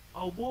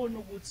awuboni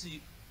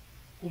ukuthi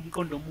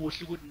kumqondo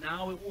omuhle ukuthi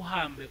nawe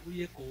uhambe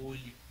uye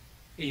eGoli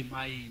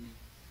ezimayini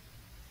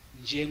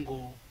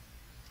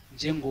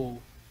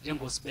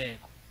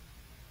njengoSibeko.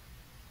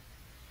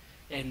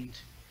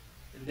 And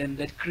then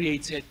that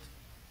created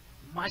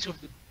much of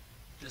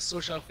the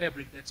social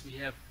fabric that we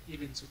have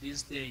even to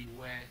this day,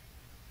 where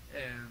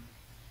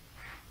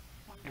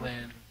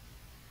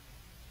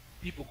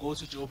people go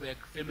to Joburg,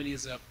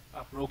 families are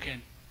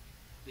broken,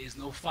 there's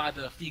no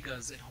father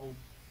figures at home,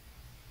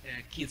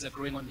 kids are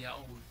growing on their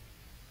own.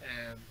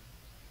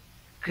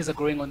 Kids are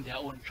growing on their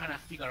own, trying to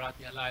figure out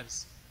their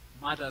lives.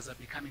 Mothers are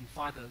becoming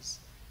fathers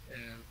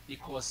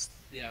because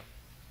their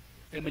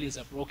families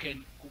are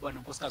broken. Kuba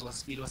nonkosikazi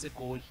wasibili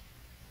waseGoli,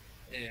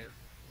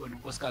 kuba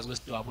nonkosikazi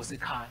wesidwaba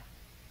wasekhaya,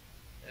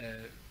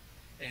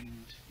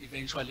 and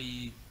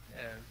eventually,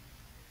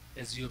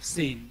 as you have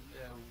seen,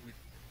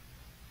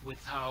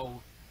 with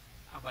how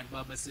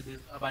abantu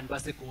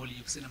baseGoli,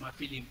 you've seen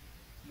amafilimu,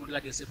 umuntu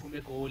kade sephuma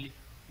eGoli,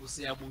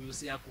 useyabuya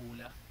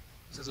useyagula,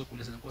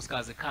 usezogulisa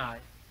nonkosikazi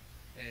ekhaya.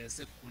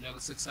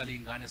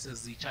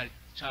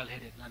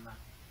 Child-headed.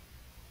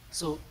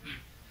 So,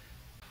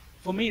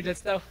 for me, that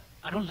stuff,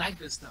 I don't like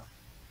that stuff.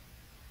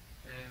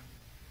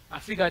 I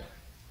figured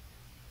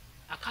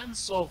I can't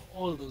solve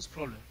all those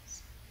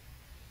problems.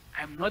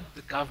 I'm not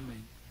the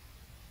government,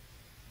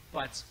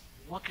 but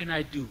what can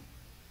I do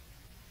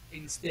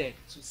instead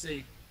to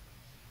say,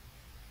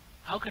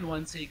 how can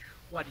one take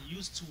what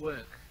used to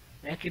work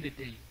back in the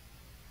day,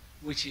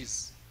 which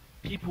is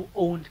people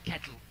owned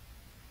cattle.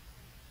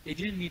 They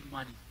didn't need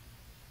money.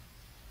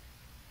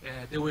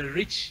 They were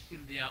rich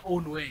in their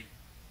own way.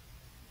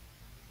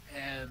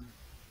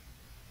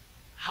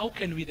 How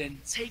can we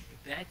then take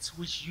that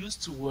which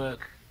used to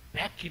work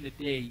back in the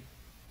day,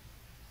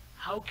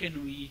 how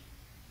can we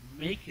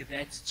make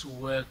that to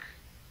work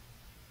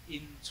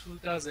in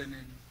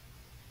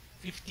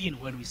 2015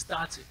 when we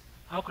started?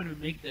 How can we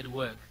make that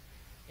work?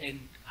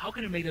 And how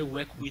can we make that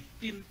work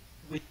within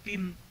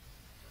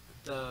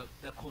the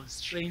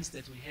constraints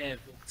that we have,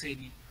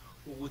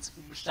 ukuthi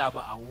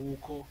umhlaba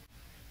awukho,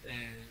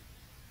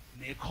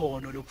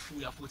 nekhono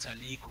lokufuya futhi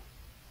alikho,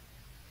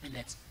 and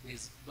that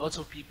there's lots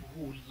of people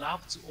who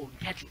love to own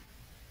cattle,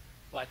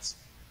 but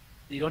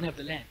they don't have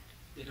the land,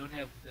 they don't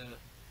have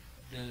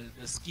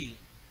the skill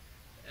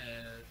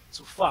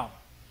to farm,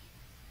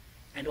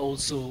 and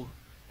also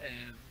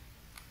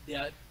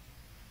they've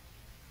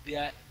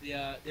got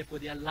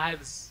their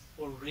lives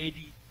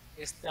already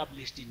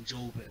established in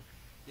Joburg.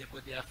 They've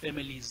got their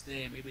families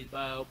there, maybe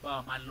by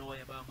my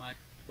lawyer, by my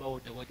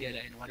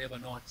and whatever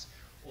not,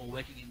 or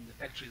working in the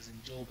factories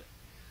in Joburg.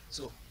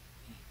 So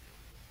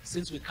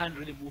since we can't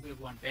really move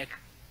everyone back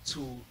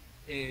to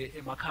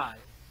Makai,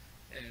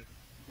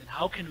 then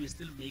how can we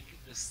still make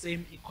the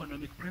same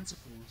economic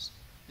principles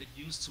that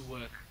used to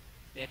work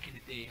back in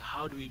the day?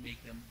 How do we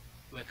make them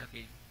work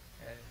again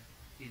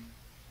in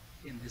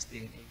this day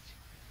and age?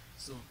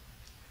 So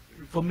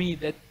for me,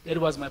 that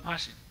was my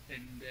passion,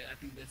 and I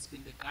think that's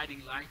been the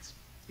guiding light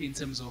in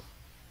terms of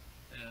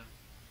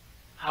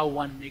how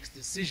one makes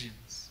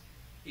decisions,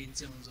 in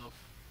terms of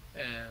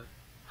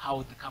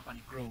how the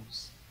company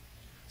grows.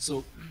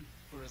 So,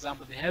 for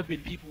example, there have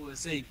been people who are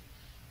saying,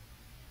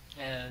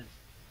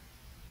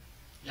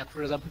 like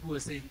for example, people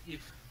were saying,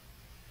 if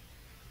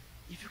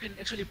you can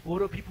actually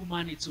borrow people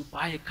money to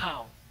buy a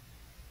cow,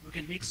 we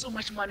can make so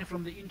much money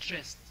from the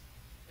interest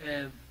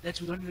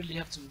that we don't really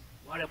have to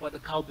worry about the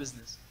cow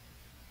business.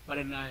 But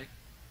then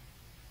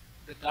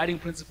the guiding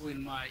principle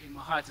in my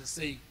heart is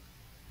saying,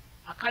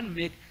 I can't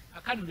make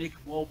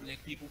more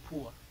black people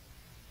poor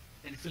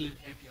and feeling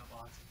happy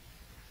about it.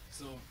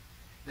 So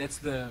that's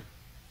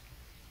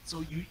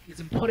it's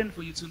important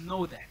for you to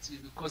know that,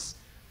 because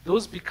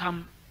those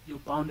become your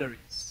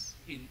boundaries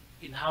in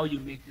how you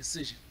make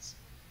decisions.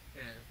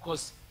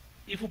 Because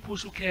if you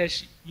push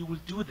cash, you will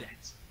do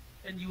that,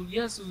 and you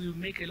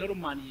make a lot of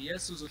money.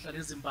 Yes, you will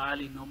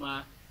Zimbali,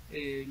 Noma,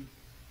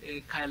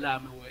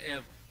 Kailame, or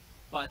wherever,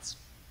 but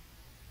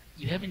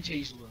you haven't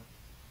changed the world.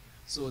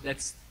 So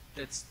that's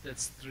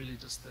really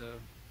just the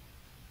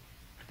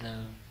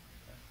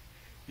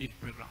big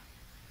background.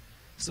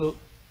 So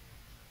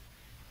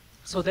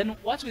then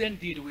what we then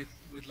did with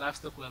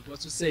Livestock World was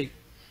to say,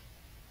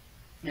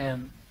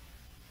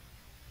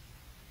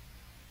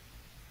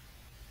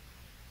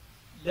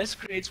 let's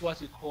create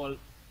what we call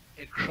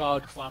a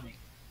crowd farming.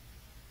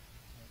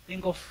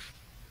 Think of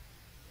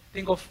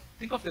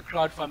the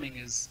crowd farming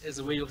as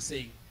a way of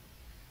saying,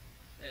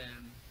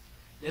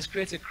 let's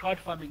create a crowd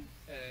farming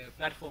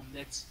platform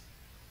that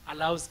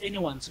allows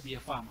anyone to be a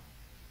farmer.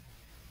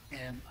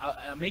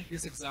 I'll make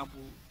this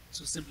example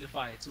to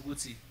simplify it. To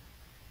Guti,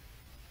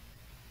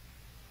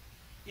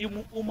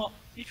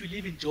 if you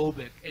live in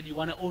Joburg and you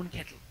want to own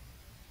cattle,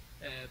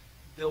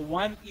 the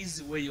one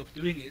easy way of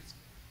doing it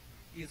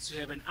is to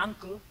have an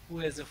uncle who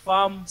has a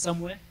farm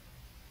somewhere,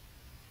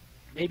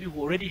 maybe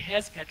who already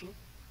has cattle,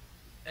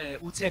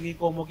 uthenga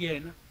inkomo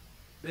kuyena,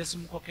 bese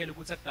umkhokhela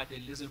ukuthi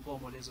akugadele lezo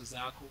inkomo lezo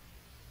zakho,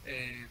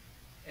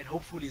 and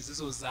hopefully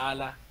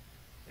zizozala,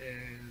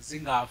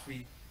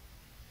 zingafi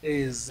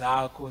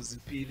ezakho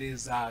ziphile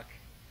ezakhe.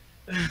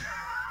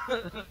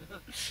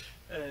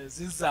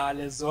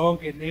 Zizale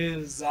zonke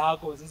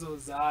nezakho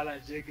zizozala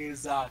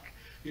njengezakhe.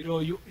 You know,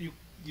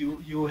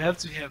 you have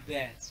to have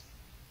that.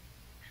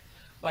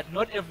 But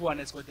not everyone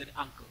has got that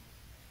uncle.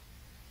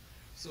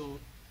 So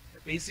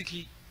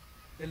basically,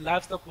 the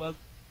Livestock World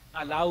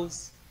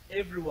allows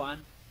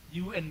everyone,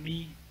 you and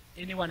me,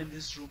 anyone in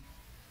this room,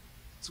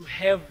 to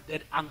have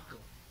that uncle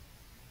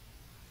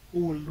who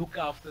will look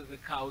after the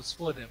cows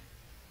for them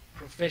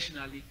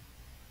professionally,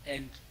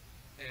 and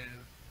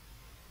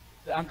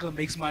the uncle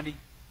makes money,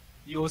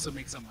 you also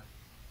make some money.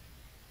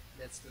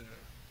 That's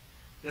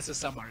the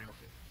summary of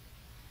it.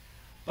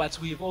 But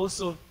we've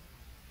also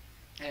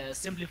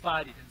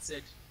simplified it and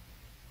said,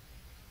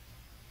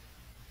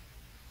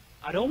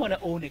 I don't want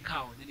to own a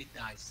cow and then it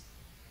dies.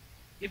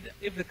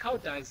 If the cow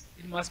dies,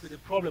 it must be the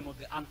problem of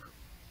the uncle.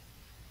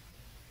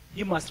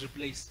 He must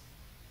replace.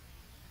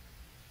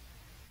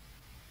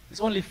 It's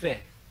only fair,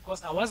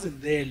 because I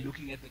wasn't there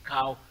looking at the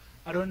cow.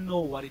 I don't know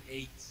what it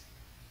ate.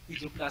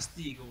 It's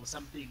plastic or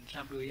something.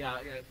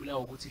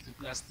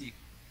 Plastic.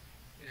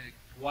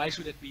 Why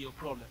should it be your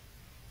problem?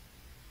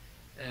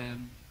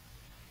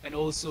 And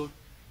also,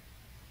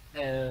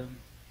 I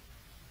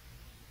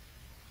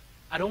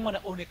don't want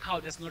to own a cow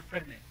that's not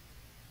pregnant.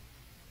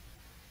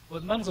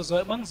 But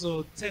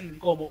mangizo thenga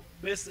inkomo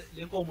bese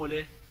le nkomo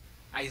le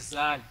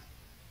ayizali.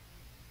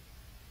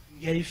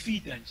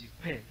 Ngiyayifida nje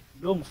kuphela.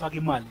 Lo ngifaka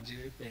imali nje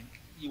ebank,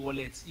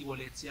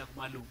 i-wallet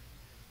yakumalungu.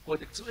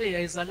 Kodwa kuthiwa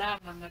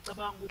ayizalanga,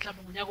 ngicabanga ukuthi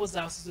mhlawumbe ngonyaka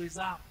ozayo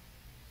sizoyizama.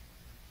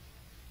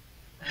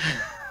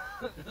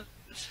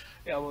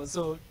 Yeah, well,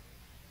 so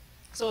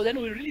then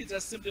we really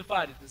just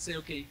simplified it and say,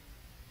 okay,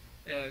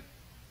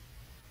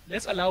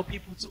 let's allow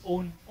people to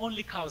own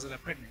only cows that are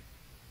pregnant.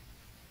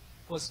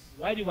 Because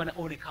why do you want to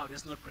own a cow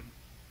that's not pregnant?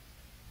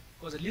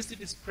 Because at least if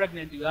it's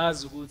pregnant, you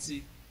ask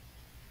ukuthi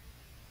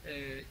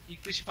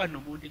iqishifana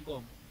nomuntu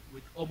inkomo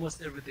with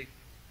almost everything.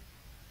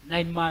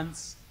 9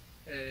 months,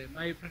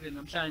 my pregnant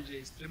namhlanje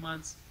is 3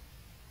 months,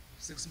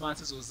 6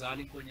 months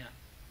izozala inkonyane.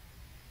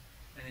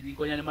 And then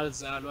inkonyane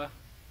malizalwa,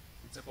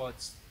 it's about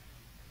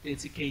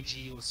 30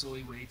 kg or so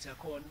weight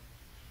yakhona.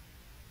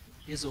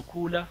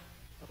 Izokhula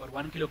about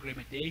 1 kilogram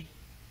a day.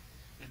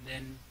 And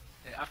then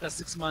after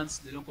 6 months,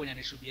 the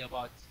nkonyane should be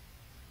about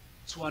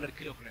 200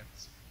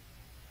 kilograms.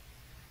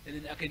 And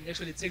then I can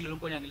actually take the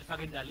nkonyane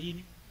lifake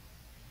endalini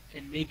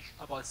and make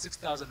about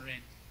 6,000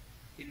 rand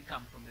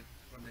income from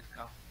that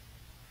cow.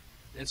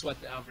 That's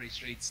what the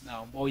average rates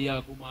now.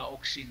 Moya, Guma,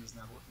 auctions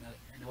now,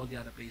 and all the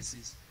other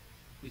places,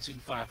 between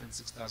 5,000 and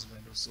 6,000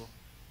 rand or so.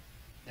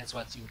 That's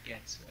what you would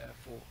get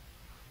for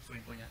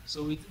Nkonya.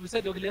 So we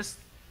said, okay,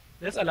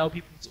 let's allow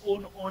people to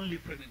own only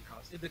pregnant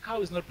cows. If the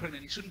cow is not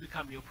pregnant, it shouldn't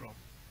become your problem.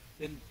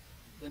 Then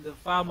the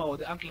farmer or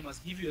the uncle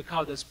must give you a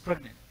cow that's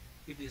pregnant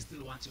if they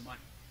still want your money.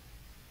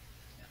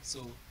 Yeah,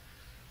 so,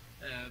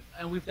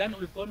 and we've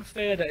gone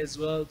further as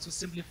well to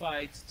simplify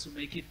it, to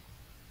make it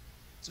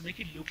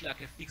look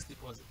like a fixed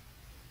deposit.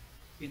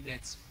 In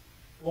that,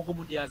 wonke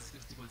umuntu yazi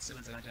fixed deposit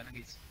isebenza kanjani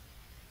angithi.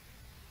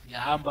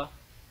 Ngiyahamba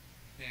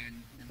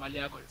and nemali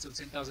yakho it's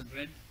 10,000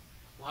 rand,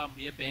 uhamba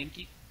uye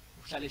ebhenki,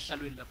 uhlala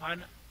ehlalweni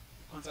laphana,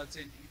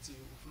 consultant ithi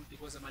ufuna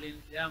deposit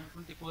malini, yang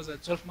ufuna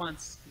deposit 12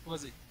 months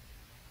deposit.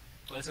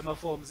 Gcwalisa ama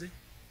forms,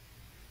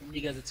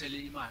 umnikeze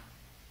ethele imali.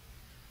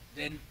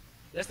 Then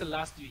that's the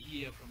last you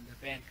hear from the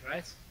bank,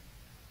 right?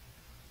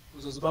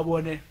 Uzoze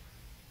babone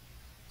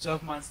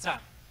 12 months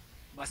time.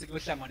 Base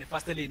kuyohlangana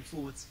fast lane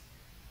foods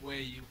where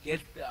you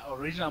get the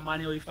original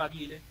money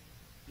oyifakile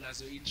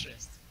plus your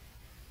interest.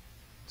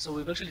 So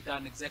we've actually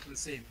done exactly the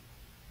same.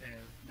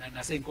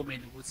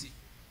 Naseyinkomeni ukuthi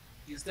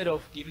instead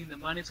of giving the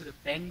money to the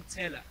bank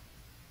teller,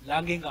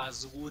 la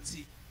ngingazi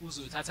ukuthi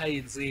uzoyithatha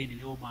yenzeni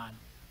leyo mali.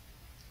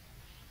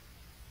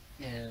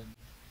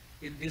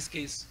 In this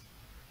case,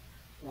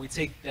 we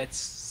take that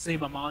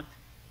same amount,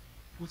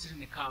 put it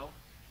in a cow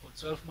for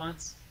 12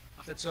 months.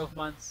 After 12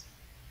 months,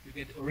 you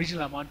get the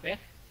original amount back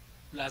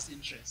plus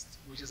interest,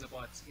 which is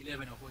about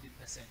 11 or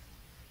 14%.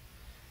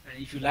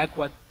 And if you like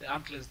what the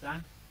uncle has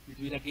done, you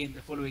do it again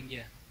the following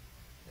year.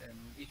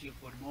 If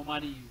you've got more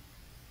money,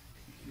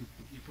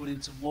 you put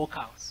into more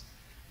cows.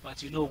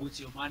 But you know that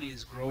your money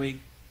is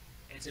growing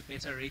at a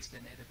better rate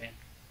than at the bank.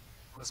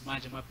 Because my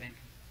bank,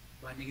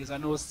 but niggas, I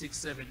know 6,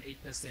 7,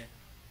 8%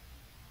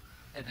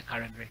 at the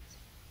current rate.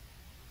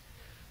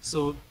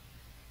 So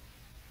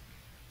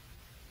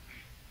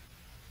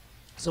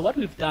what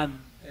we've done,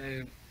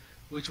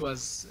 which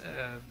was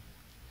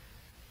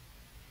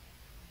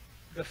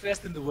the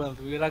first in the world,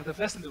 we were like the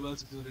first in the world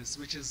to do this,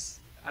 which is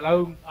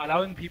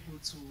allowing people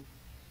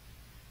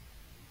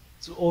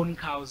to own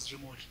cows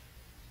remotely.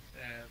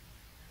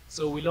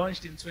 So we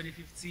launched in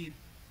 2015.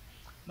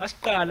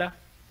 Mashqala,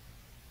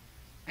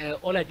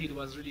 all I did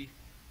was really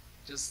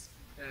just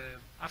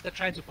after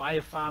trying to buy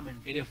a farm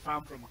and get a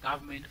farm from a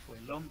government for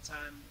a long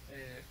time,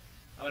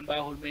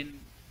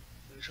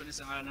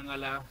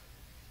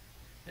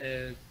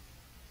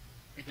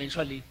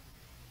 eventually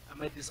I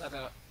met this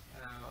other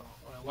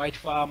white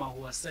farmer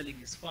who was selling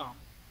his farm,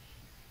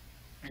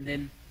 and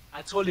then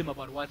I told him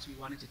about what we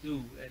wanted to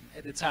do, and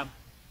at the time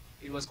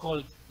it was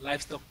called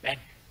Livestock Bank,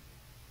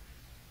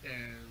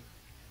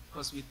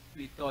 because we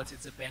thought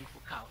it's a bank for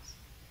cows.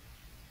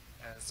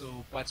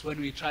 But when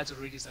we tried to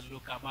register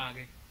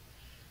Lokamage,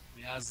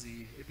 we asked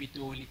the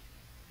Epitoli,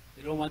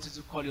 they don't want you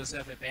to call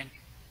yourself a bank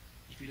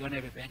if you don't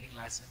have a banking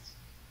license.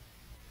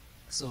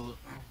 So,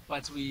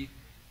 but in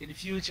the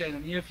future, in the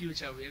near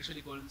future, we're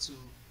actually going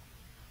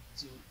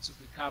to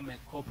become a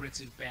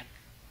cooperative bank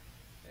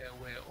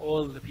where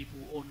all the people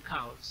who own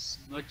cows,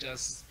 not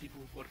just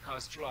people who bought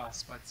cows through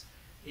us, but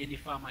any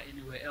farmer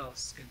anywhere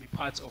else can be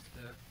part of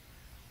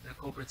the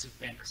cooperative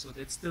bank. So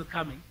that's still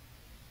coming.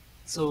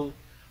 So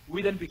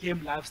we then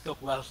became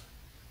Livestock Wealth,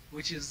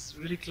 which is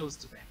really close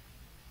to bank.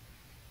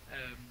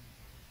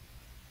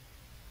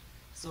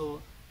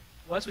 So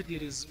what we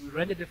did is we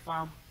rented a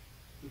farm,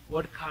 we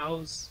bought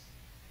cows,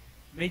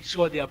 made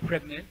sure they are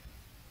pregnant.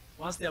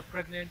 Once they are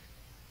pregnant,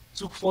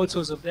 took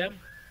photos of them,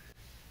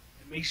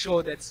 and make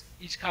sure that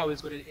each cow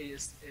has got a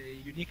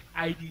unique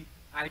ID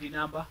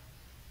number.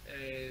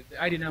 The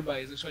ID number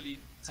is actually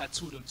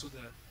tattooed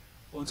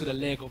onto the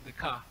leg of the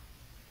car,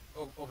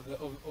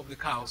 of the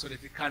cow, so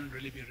that it can't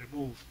really be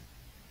removed.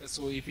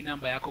 So if the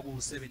number is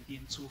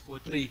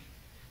 17243,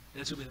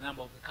 that will be the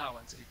number of the cow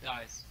until it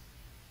dies.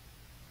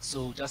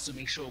 So just to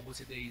make sure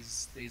there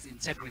is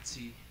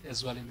integrity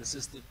as well in the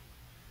system.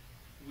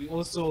 We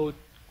also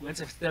went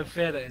a step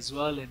further as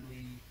well, and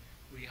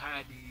we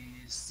hired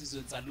the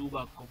Sizwe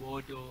Nzaluba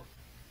Gobodo,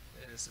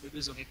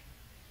 sebebizwa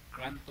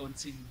Grant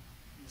Thornton,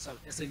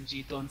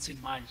 SNG Thornton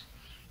Manje,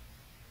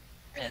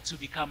 to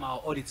become our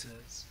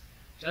auditors,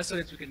 just so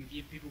that we can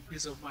give people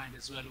peace of mind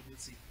as well. We'll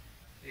see,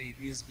 hey,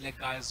 these black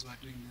guys who are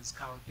doing this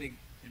cow thing,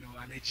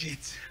 are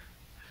legit.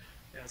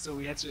 Yeah, so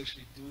we had to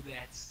actually do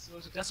that, so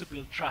just to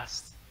build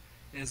trust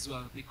as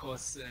well,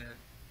 because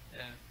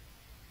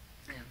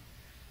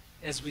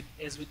as with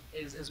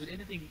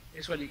anything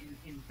actually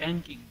in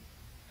banking,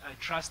 I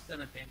trust that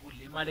a bank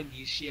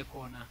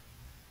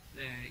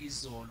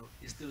izolo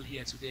is still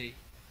here today.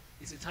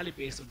 It's entirely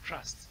based on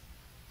trust.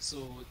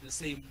 So the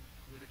same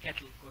with the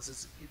cattle, because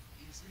it's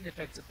in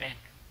effect a bank.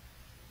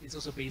 It's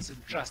also based on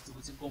trust.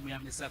 It's in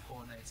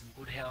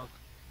good health,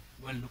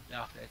 well looked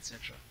after,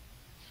 etc.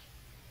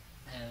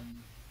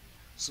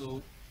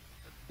 So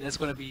that's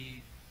going to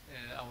be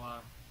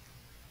our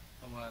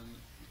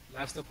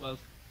Livestock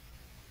Wealth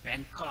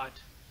bank card.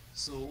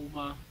 So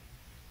uma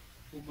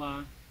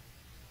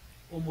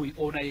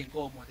owner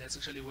inkomo, that's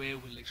actually where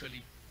we'll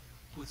actually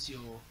put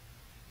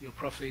your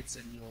profits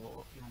and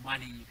your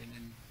money. You can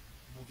then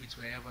move it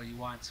wherever you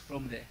want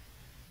from there.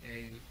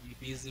 We're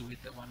busy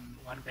with the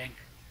one bank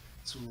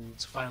to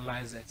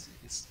finalize that.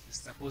 It's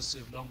supposed to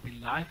have long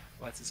been live,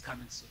 but it's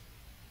coming soon.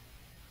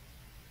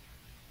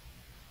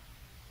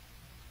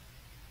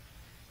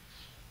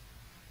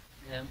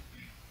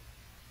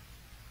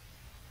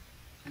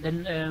 And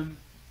then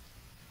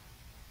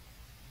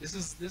this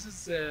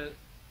is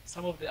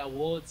some of the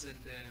awards and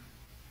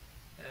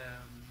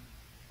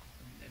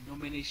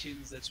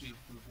nominations that we've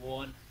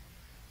won.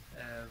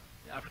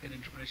 The African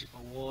Entrepreneurship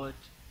Award,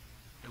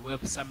 the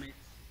Web Summit,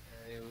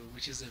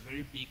 which is a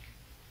very big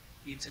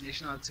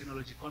international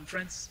technology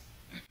conference.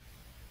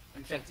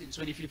 In fact, in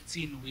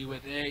 2015, we were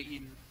there.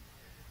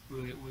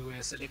 We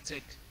were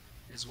selected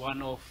as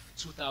one of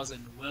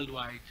 2,000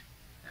 worldwide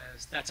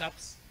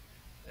startups.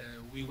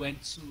 We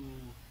went to,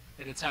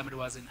 at the time it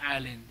was in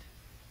Ireland.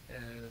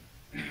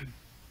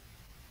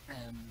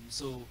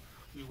 So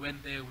we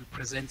went there, we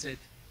presented,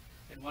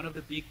 and one of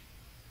the big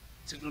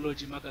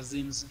technology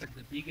magazines, in fact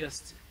the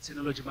biggest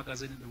technology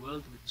magazine in the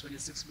world with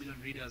 26 million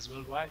readers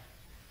worldwide,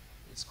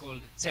 it's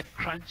called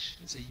TechCrunch,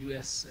 it's a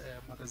US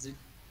magazine,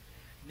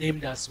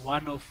 named us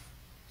one of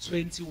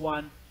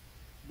 21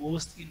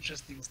 most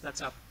interesting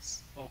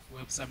startups of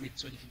Web Summit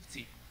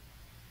 2015.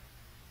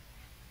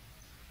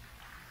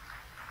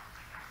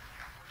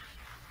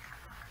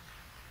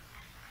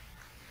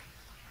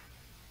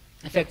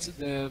 In fact,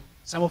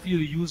 some of you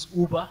use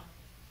Uber.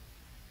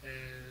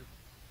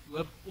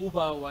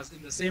 Uber was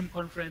in the same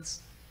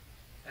conference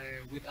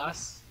with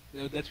us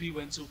that we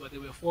went to, but they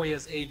were 4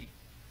 years early.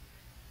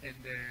 And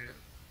there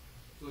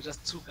were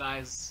just two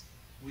guys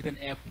with an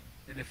app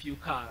and a few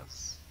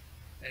cars.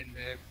 And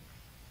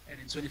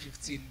in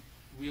 2015,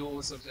 we were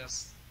also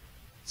just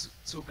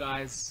two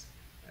guys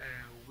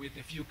with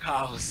a few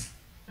cows.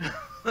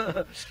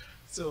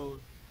 So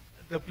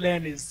the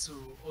plan is to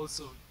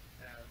also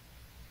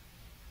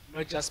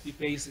not just be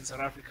based in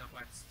South Africa,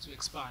 but to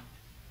expand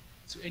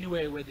to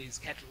anywhere where there is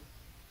cattle,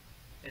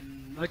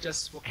 and not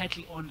just for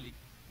cattle only,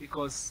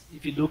 because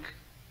if you look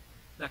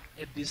like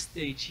at this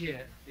stage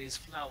here, there's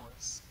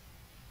flowers.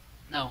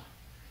 Now,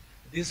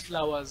 these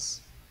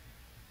flowers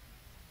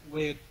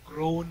were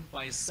grown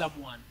by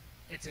someone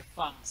at a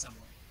farm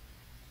somewhere,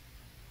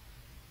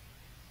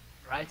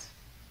 right?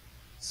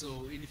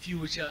 So in the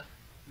future,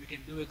 we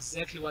can do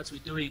exactly what we're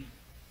doing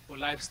for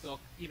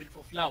livestock, even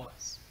for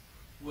flowers,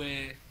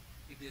 where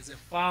if there's a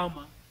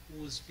farmer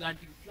who's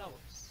planting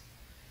flowers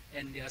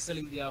and they are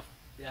selling their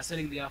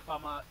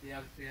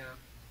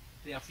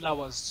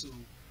flowers to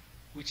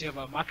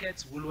whichever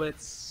market,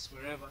 Woolworths,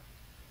 wherever,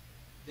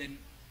 then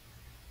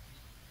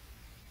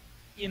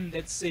in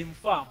that same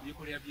farm you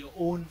could have your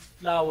own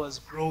flowers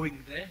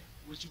growing there,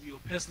 which will be your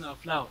personal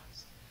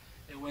flowers,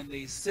 and when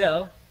they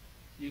sell,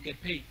 you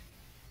get paid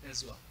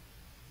as well.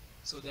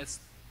 So that's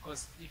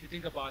because if you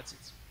think about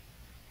it,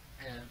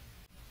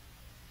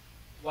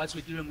 what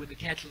we're doing with the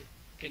cattle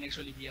can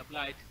actually be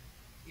applied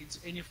into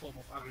any form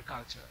of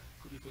agriculture.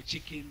 Could be for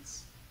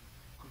chickens,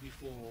 could be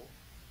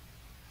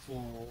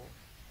for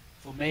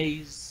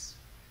maize,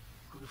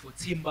 could be for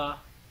timber,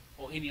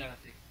 or any other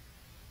thing.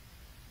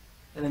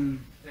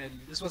 And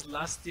this was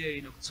last year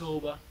in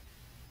October,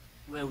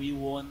 where we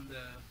won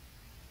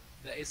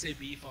the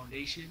SAB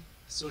Foundation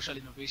Social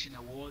Innovation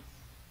Award.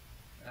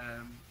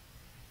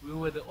 We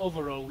were the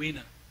overall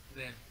winner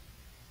there.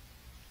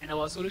 And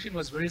our solution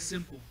was very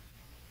simple.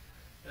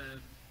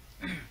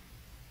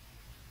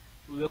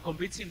 We were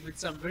competing with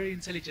some very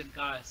intelligent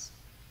guys.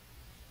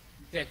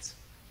 In fact,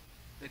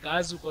 the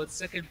guys who got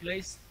second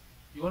place,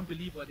 you won't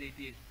believe what they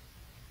did.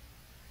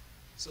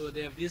 So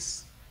they have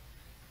this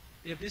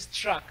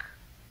truck,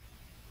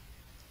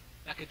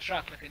 like an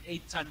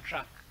 8-ton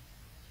truck.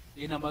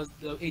 The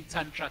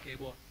 8-ton truck,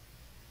 you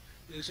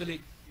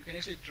can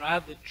actually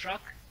drive the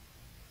truck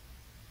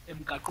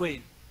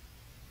emgaqweni,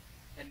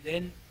 and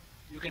then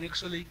you can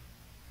actually,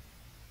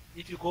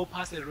 if you go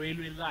past the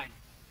railway line,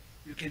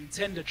 you can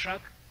turn the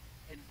truck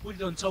and put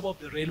it on top of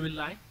the railway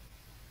line,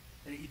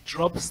 and it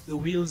drops the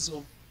wheels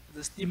of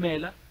the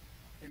steamer,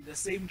 and the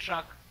same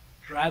truck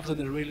drives on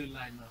the railway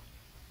line now.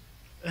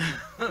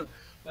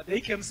 But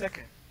they came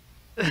second.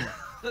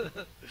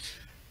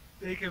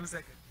 They came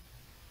second.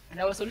 And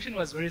our solution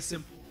was very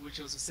simple, which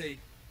was to say,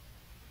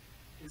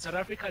 in South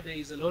Africa there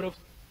is a lot of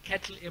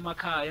cattle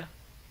emakhaya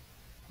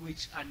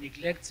which are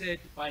neglected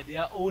by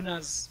their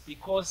owners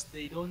because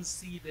they don't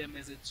see them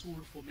as a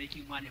tool for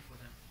making money for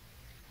them.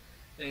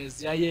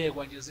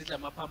 Ziyayekwa nje zidla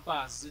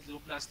amapampas, zidla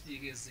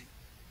uplastic ezi.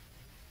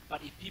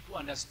 But if people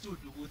understood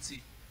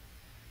ukuthi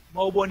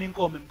mawubona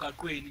inkomo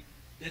emgaqweni,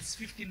 that's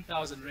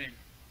 15,000 rand.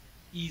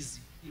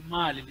 Easy.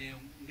 Imali leyo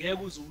ngeke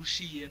uze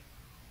ushiye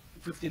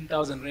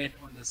 15,000 rand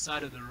on the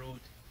side of the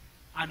road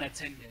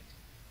unattended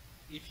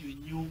if you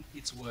knew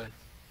its worth.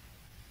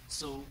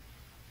 So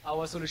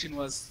our solution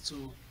was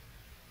to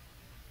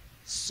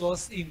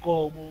source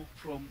inkomo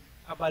from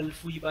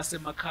abalfuyi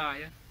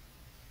basemakhaya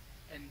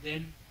and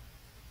then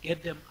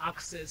get them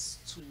access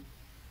to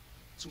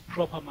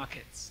proper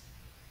markets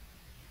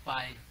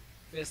by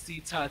first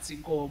thatha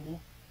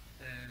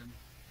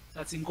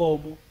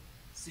inkomo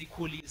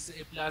sikhulise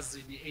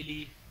eplazini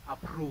eli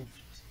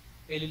approved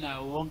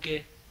elinayo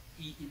wonke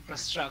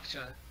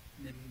i-infrastructure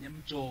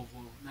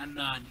nemjovo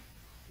nanani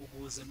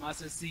ukuze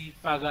mase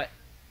sifaka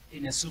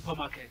in a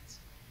supermarket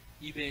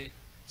ibe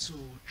to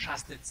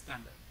trusted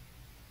standard.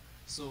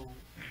 So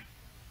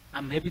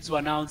I'm happy to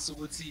announce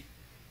ukuthi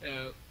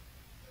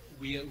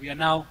we are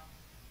now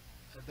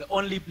the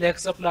only black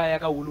supplier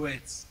ka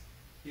Woolworths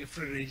of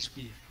free range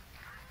beef.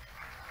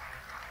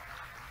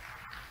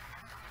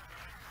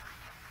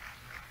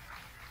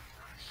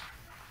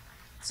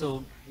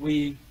 So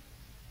we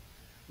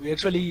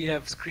actually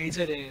have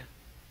created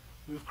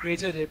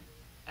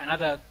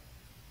another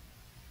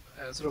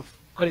sort of,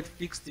 call it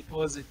fixed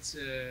deposit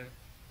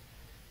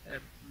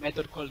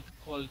method called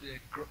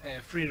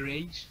free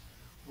range,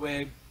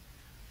 where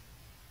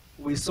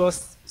we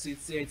source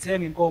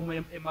sithenga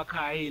inkomo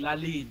emakhaya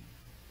ezilalini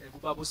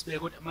kubaba usibeke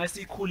kodwa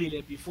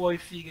masikhulile before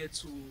ifike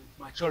to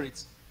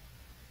maturity,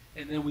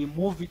 and then we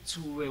move it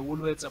to a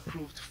Woolworths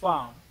approved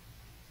farm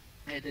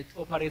that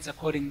operates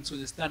according to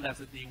the standards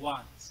that they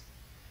want.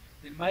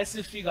 Then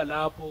masifika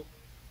lapho,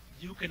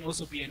 you can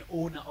also be an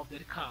owner of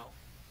that cow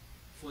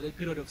for the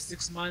period of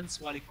 6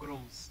 months while it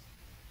grows.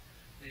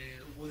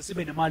 Otherwise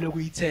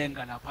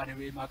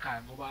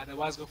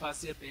go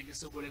fast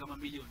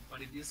million.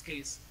 But in this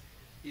case,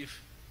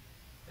 if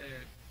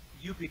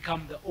you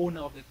become the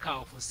owner of the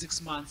cow for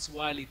 6 months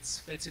while it's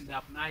fattened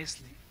up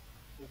nicely,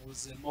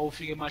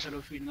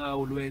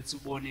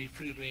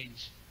 free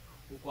range,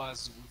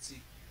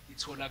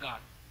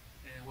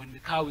 when the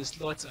cow is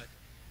slaughtered,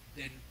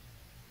 then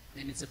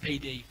it's a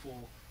payday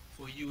for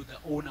you, the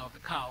owner of the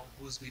cow,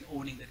 who's been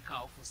owning that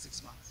cow for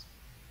 6 months.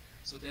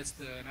 So that's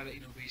another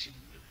innovation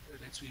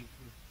that we've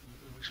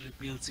actually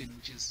built in,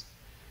 which is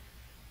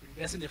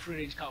invest in a free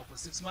range cow for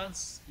 6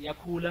 months,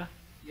 yakula,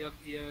 in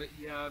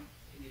a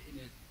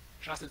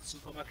trusted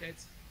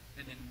supermarket,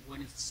 and then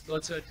when it's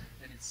slaughtered,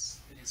 then it's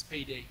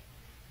payday,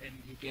 and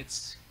you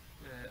get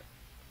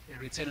a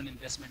return on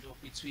investment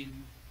of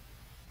between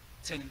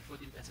 10 and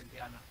 14% per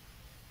annum,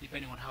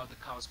 depending on how the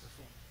cows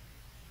perform.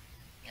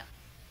 Yeah.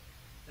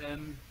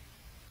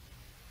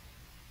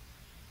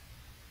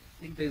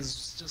 I think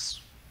there's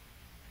just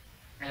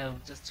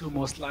 2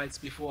 more slides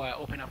before I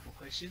open up for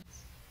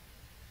questions.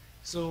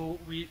 So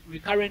we're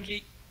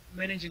currently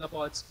managing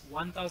about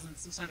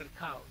 1,600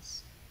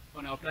 cows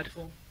on our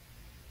platform.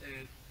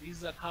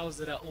 These are cows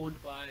that are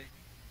owned by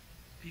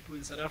people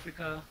in South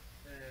Africa.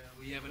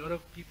 We have a lot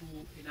of people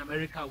in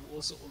America who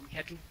also own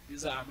cattle.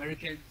 These are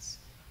Americans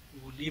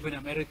who live in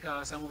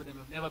America. Some of them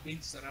have never been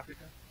to South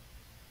Africa.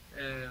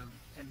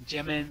 And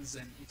Germans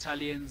and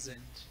Italians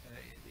and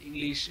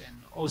English and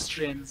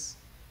Austrians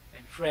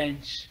and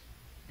French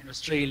and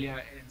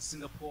Australia and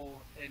Singapore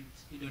and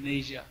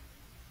Indonesia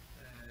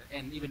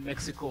and even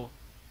Mexico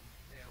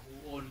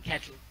who own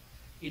cattle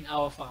in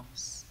our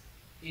farms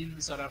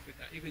in South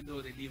Africa, even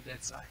though they live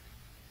that side.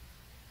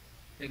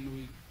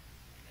 Then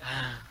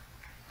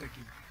Thank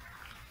you.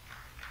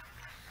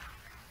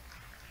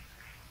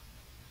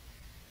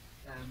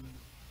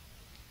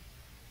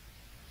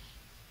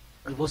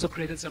 We've also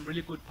created some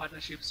really good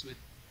partnerships with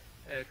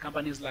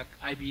companies like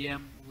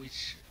IBM,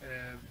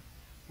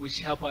 which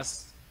help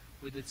us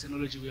with the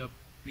technology we are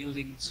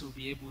building to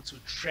be able to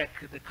track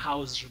the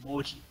cows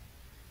remotely.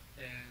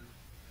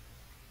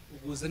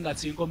 Ukuze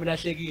ngathi inkomo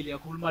ilahlekile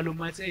yakhuluma lo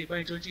mathi hey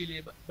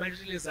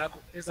bayintshontshile zakho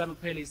ezami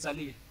kuphela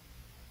isalile,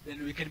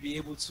 then we can be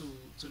able to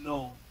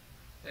know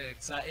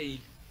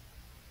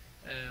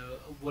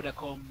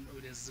Vodacom,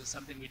 there's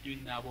something we're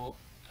doing now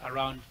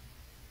around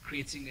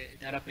creating a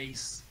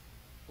database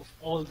of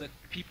all the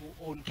people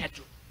who own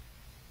cattle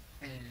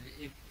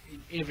in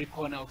every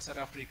corner of South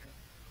Africa.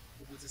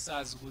 Ukuze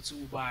sazi ukuthi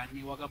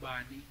ubani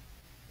wakabani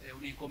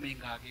unenkomo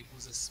engaki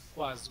ukuze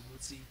sikwazi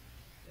ukuthi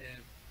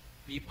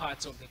be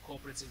part of the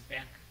cooperative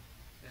bank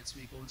that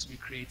we're going to be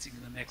creating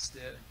in the next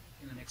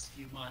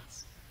few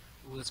months.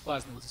 Ukuze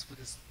sikwazi nokuthi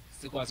futhi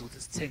sikwazi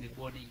ukuthi sithenge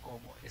kubona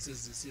inkomo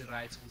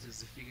esizisi-right ukuze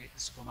zifike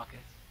e-supermarket.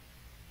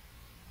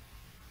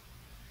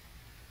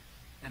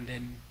 And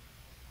then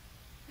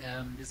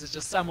this is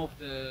just some of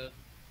the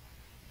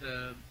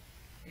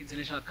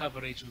international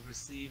coverage we've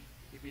received,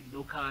 even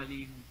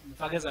locally.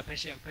 Ngifakeza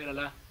phesheya kuphela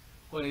la,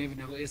 kodwa even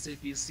nako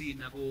SABC,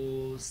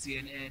 nako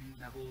CNN,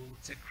 nako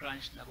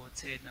TechCrunch, nako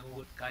TED,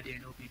 nako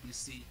Guardian, no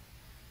BBC.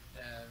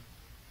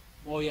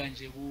 Moya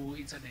nje ku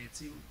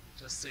internet,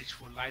 just search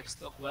for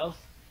livestock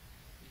wealth.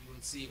 You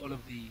will see all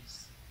of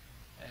these,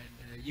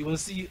 and you will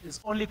see it's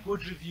only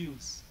good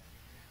reviews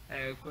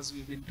because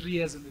we've been 3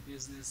 years in the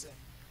business,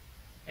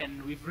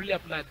 and we've really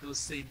applied those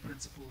same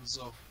principles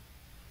of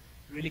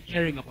really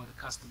caring about the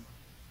customer,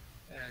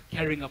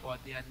 caring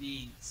about their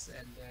needs,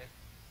 and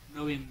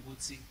knowing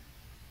what's in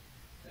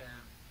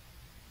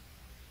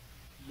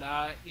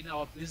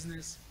our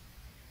business.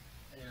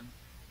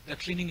 The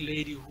cleaning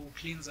lady who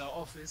cleans our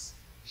office,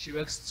 she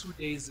works 2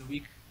 days a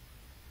week.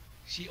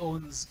 She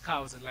owns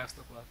cows and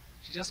livestock wealth.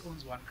 She just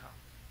owns 1 cow,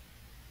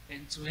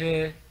 and to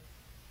her,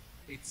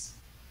 it's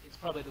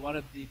probably one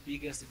of the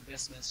biggest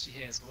investments she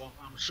has. Well,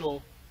 I'm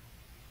sure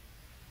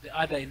the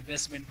other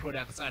investment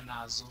products are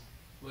nazo,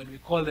 when we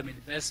call them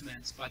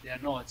investments, but they are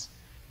not.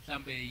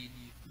 Tambo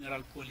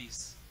Funeral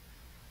Police,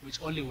 which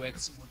only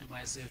works on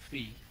my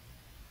fee,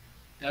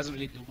 doesn't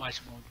really do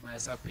much more to my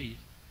SRP.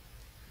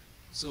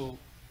 So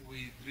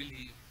we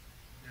really,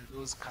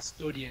 those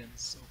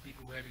custodians or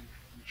people who have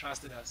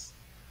entrusted us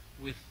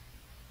with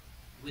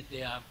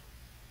their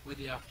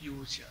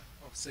future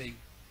of saying,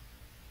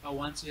 I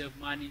want to have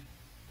money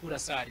put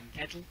aside in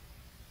cattle,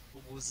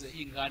 ukuze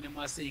ingane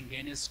mase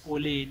ingene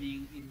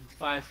esikoleni in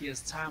 5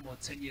 years time or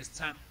 10 years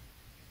time,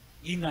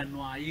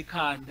 nginganwayi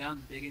ikhanda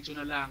ngibheke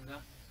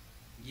entshonalanga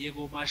ngiye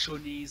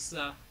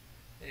komashonisa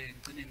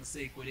ngicine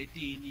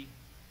ngisey'kweletini,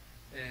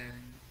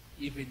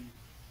 even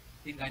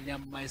ingane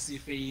yami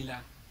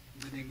mayisifeyila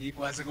ngicine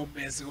ngiyikwazi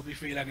ngommese ngoba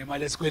ifeyila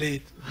ngemali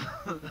esikweletu.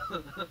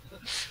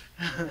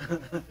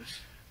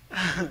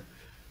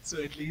 So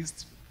at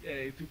least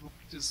people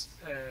just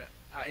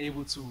are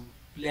able to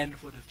plan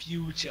for the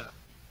future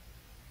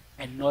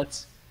and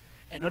not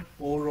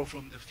borrow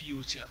from the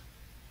future,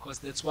 because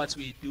that's what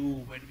we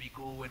do when we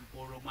go and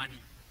borrow money,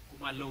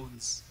 kuma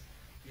loans.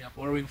 We are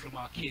borrowing from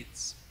our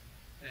kids.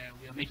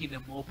 We are making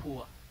them more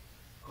poor,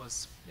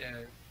 because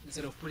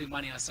instead of putting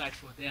money aside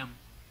for them,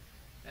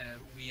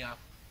 we are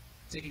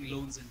taking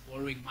loans and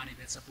borrowing money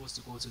that's supposed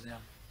to go to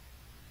them.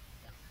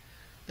 Yeah.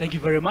 Thank you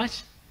very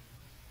much.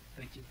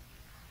 Thank you.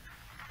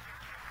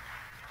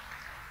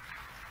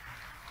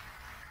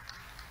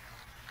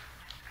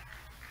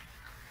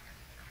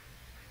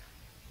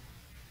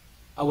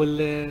 I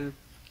will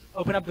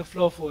open up the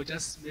floor for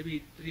just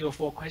maybe 3 or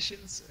 4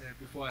 questions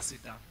before I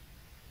sit down.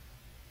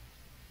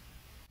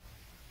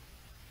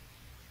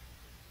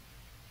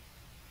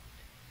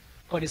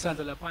 Khona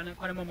isandla laphana,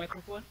 khona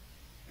ama-microphone?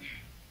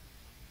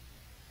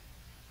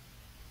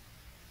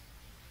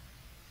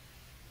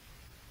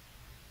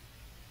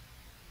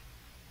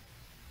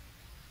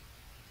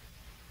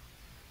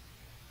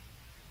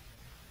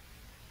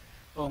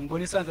 Oh,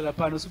 ngibona isandla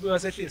laphana, usubuye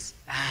wasehlisa.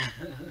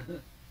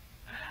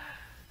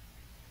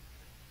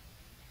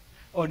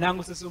 Oh,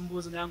 nangu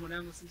sesumbuzo,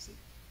 nangu sisi.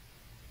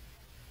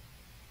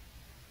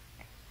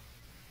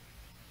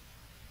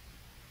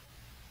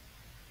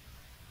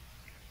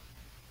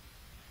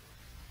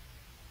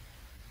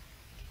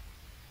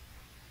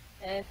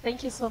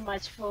 Thank you so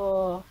much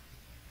for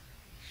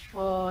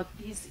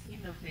this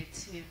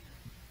innovative,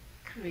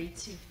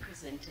 creative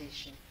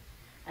presentation.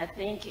 I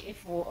think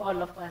if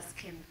all of us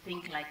can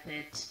think like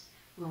that,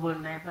 we will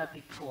never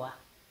be poor.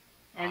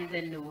 And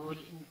then we will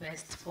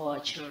invest for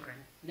our children,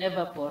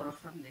 never borrow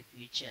from the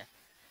future.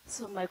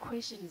 So my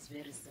question is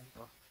very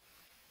simple.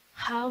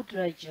 How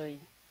do I join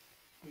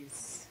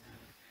this?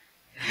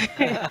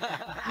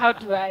 How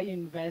do I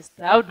invest?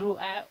 How do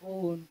I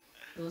own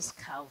those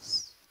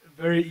cows?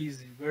 Very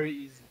easy, very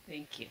easy.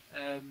 Thank you.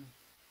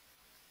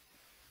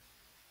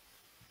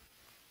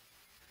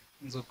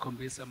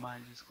 Ngizokukhombisa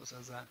manje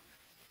Nkosazana.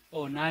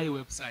 Oh, nayi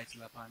website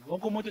laphana.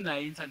 Wonke umuntu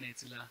unayo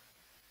internet la.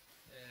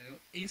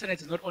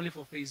 internet is not only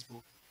for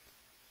Facebook.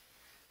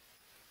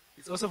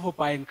 It's also for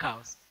buying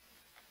cows.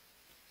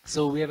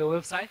 So we have a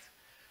website,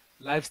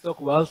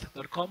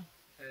 livestockwealth.com.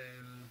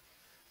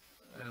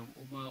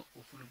 Uma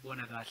ufuna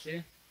ukubona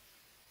kahle.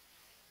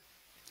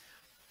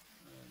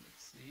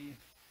 Let's see.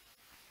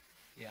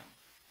 Yeah.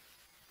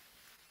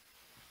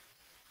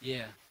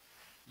 Yeah.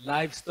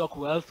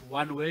 Livestockwealth,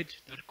 one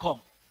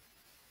word.com.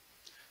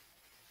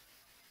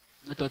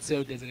 Not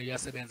 .co there's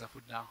a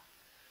foot now.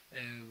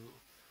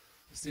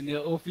 Sine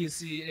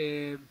office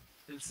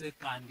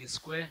eliseGandhi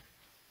Square.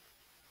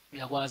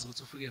 Uyakwazi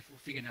ukuthi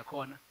ufike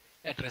nakhona.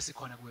 Address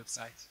ikhona ku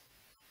website.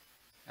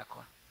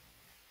 Yakhona.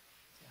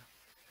 Yeah.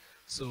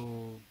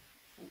 So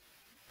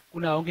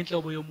kuna yonke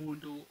inhlobo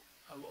yomuntu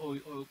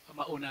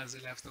ama owners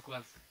e-livestock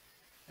wealth.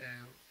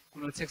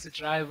 Kuno taxi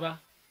driver,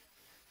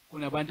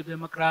 kunabantu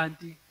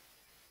bemagranti,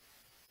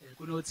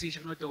 kunothisha,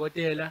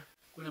 kunodokotela,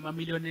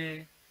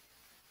 kunama-millionaire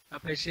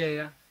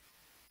aphesheya,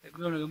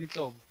 kuyona yonke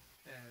inhlobo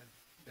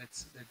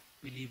that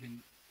believe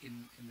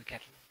in the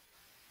cattle.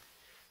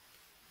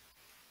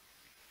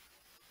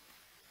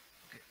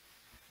 Okay.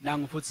 Now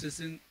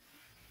futhi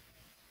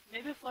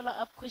Maybe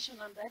follow-up question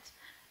on that.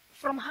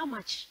 From how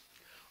much?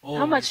 Oh,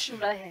 how much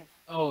should I have?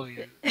 Oh,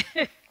 yeah.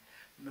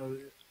 No,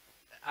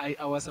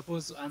 I was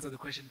supposed to answer the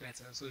question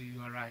better, so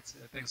you are right.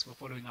 Thanks for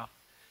following up.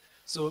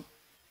 So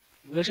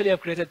we actually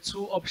have created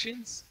two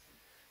options.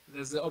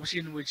 There's the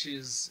option which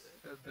is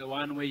the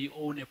one where you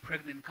own a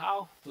pregnant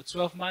cow for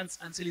 12 months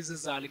until it's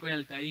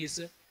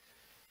a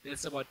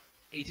that's about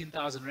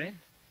 18,000 rand.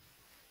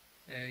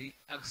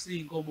 Akusiyo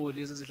inkomo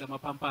lezi zidla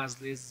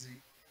ama-pampers lezi,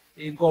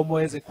 inkomo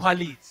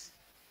ezequality.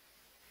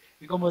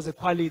 Inkomo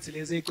ezequality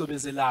lezi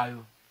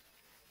ey'cwebezelayo.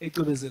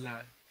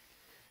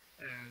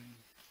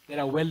 That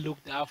are well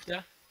looked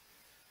after.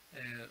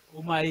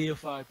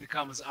 It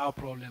becomes our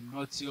problem,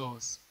 not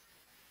yours.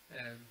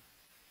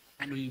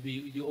 And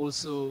you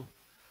also,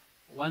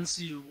 once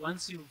you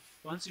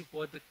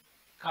bought the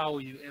cow,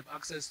 you have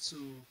access to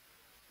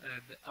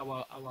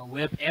our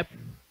web app.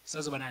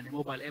 Sazobana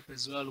mobile app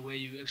as well, where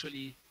you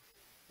actually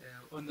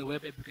on the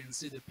web app you can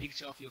see the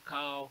picture of your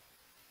cow.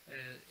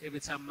 Every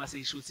time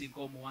Masi shoots in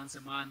once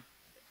a month,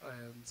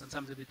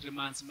 sometimes every 3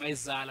 months.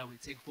 Maizala, we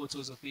take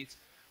photos of it,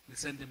 we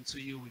send them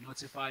to you, we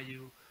notify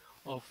you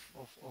of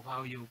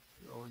how your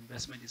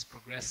investment is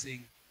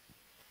progressing.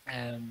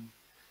 And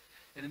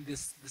then the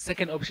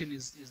second option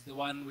is the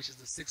one which is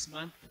the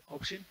 6-month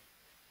option.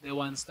 The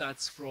one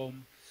starts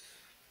from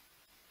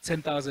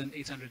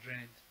 10,800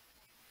 rand.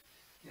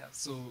 Yeah,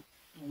 so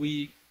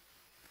we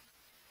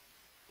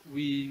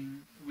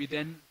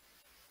then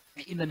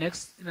in the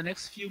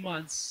next few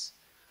months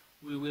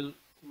we will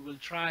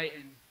try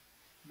and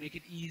make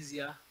it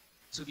easier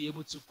to be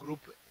able to group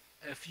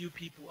a few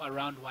people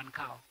around one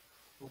cow.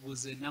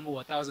 Ukuze nango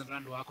 1,000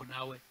 rand wakho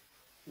nawe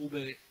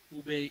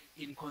ube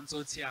in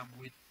consortium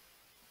with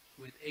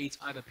 8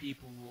 other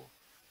people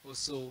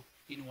also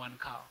in one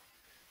cow.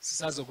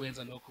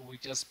 Sisazokwenza lokho, we're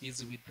just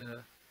busy with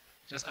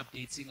just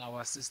updating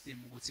our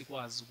system ukuthi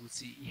ikwazi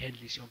ukuthi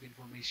ihandle yonke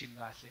information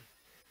kahle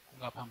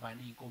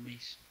kungaphambani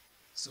inkomishi.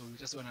 So we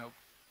just wanna,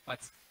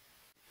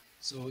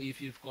 so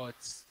if you've got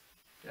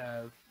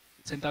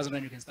 10,000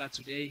 rand, you can start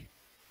today.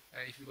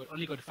 If you've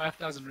only got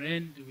 5,000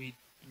 rand,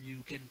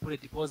 you can put a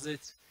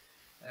deposit.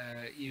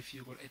 If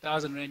you've got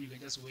 1,000 rand, you can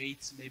just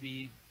wait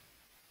maybe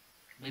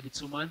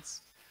 2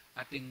 months.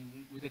 I think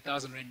with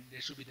 1,000 rand,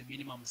 there should be the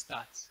minimum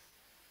start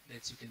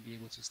that you can be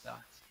able to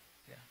start.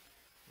 Yeah.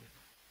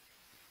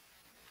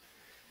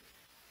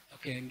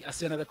 Okay, I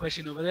see another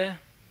question over there.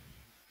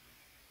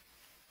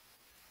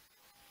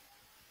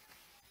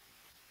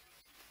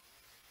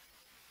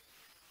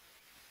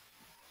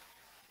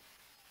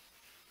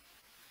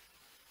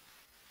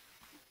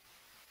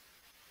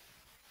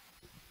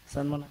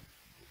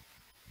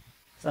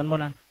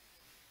 Sanibonani.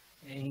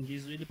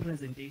 Ngizwile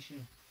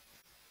presentation.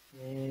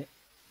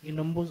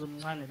 Nginombuzo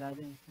omncane la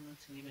bengifuna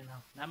ukuthi ngibe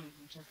nawo. Nami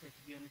interested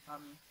kuyona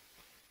farming.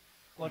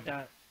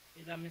 Kodwa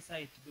elami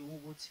side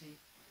bekuthi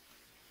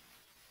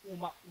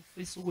uma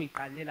ufisa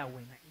ukuyiqalela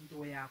wena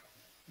into yakho,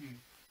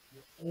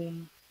 your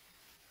own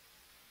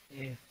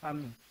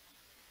farming.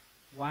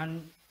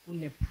 One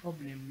kune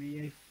problem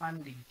ye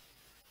funding.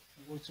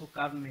 Ukuthi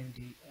government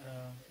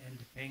and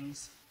the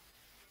banks,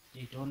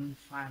 they don't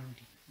fund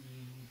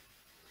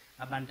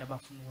abantu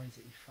abafuna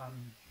ukwenza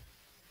i-farming.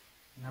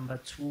 Number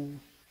 2,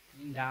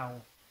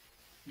 indawo.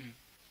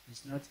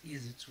 It's not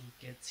easy to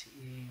get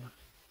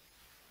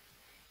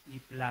a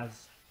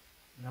plus.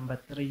 Number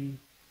 3,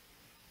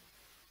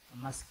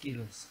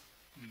 skills.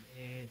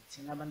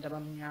 Thina abantu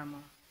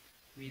abamnyama,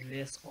 we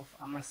less of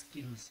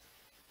skills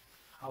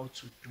how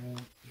to do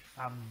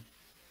i-farming.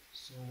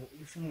 So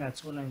if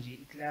ungathola nje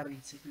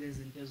i-clarity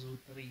kulezi zinto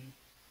ezo-3,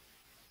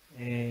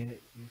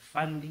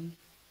 funding,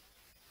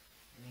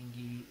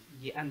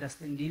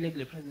 ngi-understandile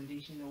kule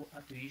presentation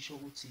ade yisho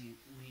ukuthi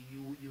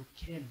you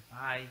can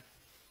buy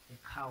a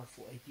cow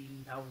for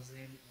 18,000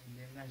 and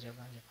then kanje.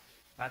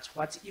 But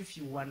what if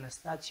you want to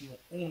start your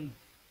own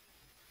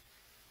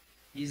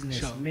business,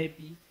 sure,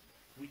 maybe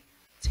with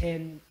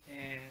 10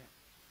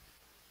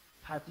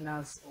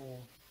 partners or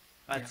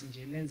but Yeah.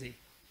 nje nenze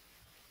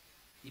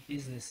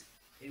i-business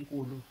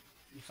enkulu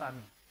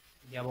i-farming.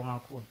 Ngiyabonga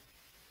kakhulu.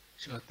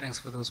 Sure, thanks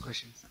for those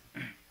questions.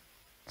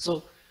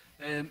 So,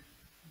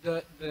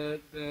 the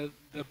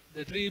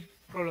three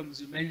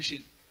problems you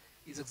mentioned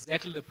is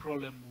exactly the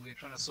problem we're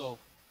trying to solve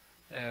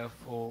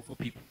for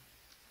people.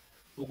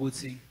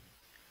 Uguti,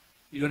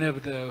 you don't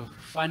have the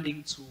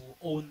funding to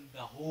own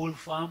the whole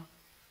farm.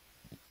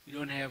 You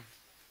don't have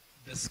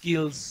the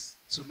skills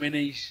to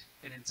manage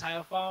an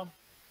entire farm.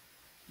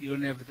 You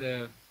don't have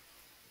the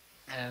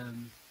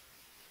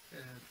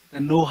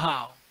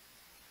know-how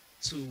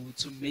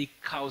to make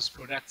cows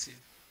productive.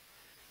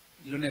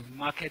 You don't have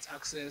market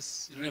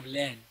access. You don't have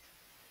land.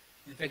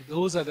 In fact,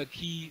 those are the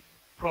key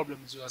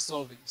problems we are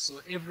solving.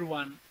 So every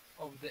one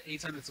of the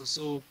 800 or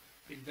so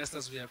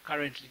investors we have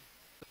currently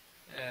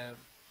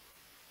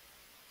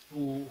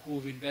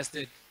who've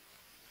invested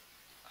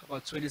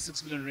about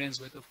 26 million rands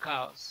worth of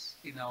cows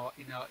in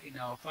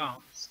our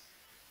farms,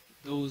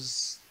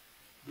 those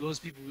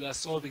people, we are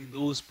solving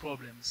those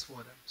problems for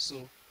them.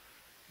 So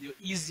your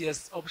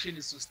easiest option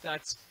is to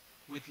start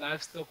with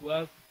livestock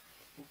wealth.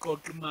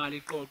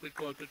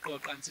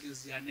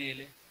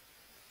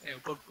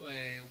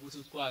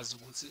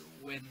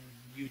 When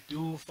you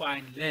do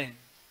find land,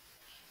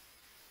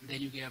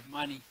 then you can have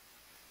money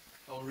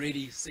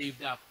already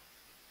saved up,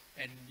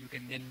 and you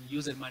can then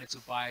use that money to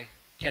buy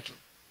cattle.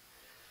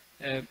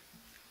 I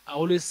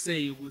always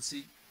say,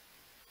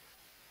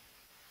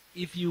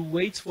 if you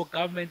wait for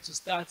government to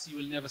start, you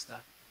will never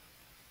start.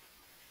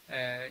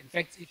 In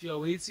fact, if you are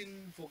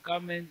waiting for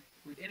government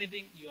with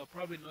anything, you are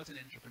probably not an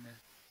entrepreneur.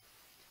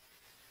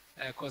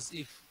 Because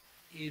if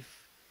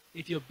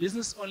your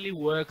business only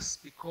works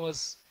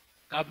because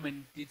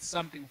government did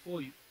something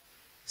for you,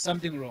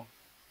 something wrong.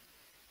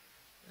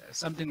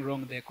 Something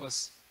wrong there,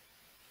 because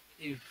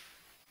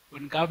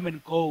when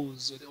government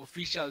goes or the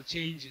official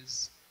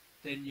changes,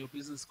 then your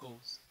business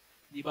goes.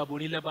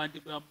 Nibabonile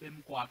abantu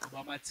bemgwaqo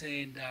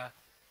bamathenda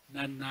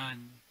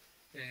nani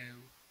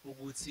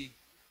ukuthi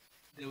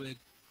there were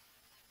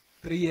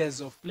 3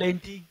 years of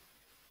plenty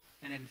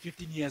and then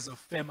 15 years of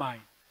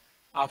famine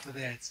after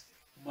that.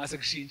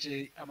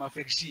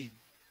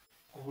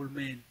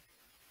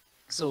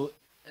 So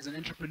as an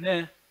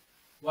entrepreneur,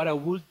 what I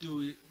would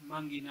do,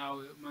 Mangi,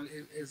 now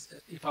is,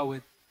 if I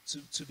were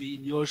to be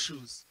in your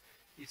shoes,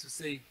 is to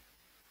say,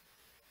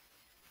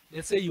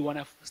 let's say you want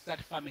to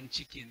start farming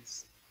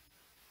chickens.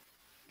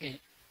 Okay.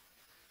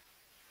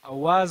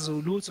 Awazi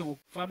ulutho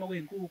ngokufama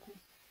kweinkukhu,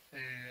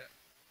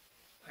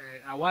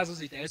 awazi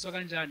uzidayiswa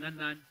kanjani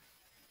nani.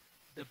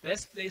 The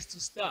best place to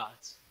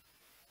start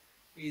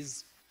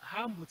is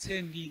hamba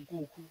uthenga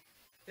inkukhu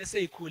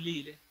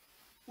eseyikhulile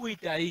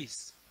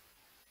uyidayise.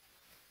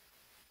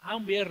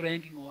 Hamba uye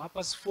ranking ngo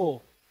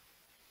 4:30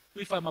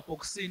 uyifaka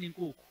amabhokisini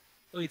inkukhu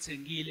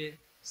oyithengile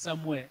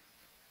somewhere,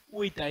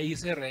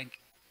 uyidayise rank,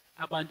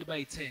 abantu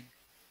bayithenga.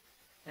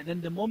 And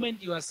then the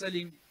moment you are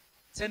selling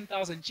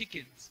 10,000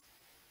 chickens,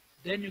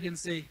 then you can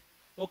say,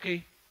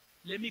 okay,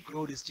 let me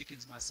grow these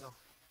chickens myself.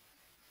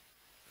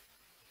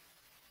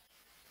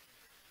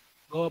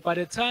 Go, by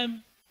the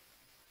time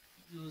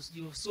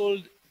you've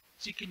sold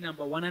chicken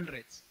number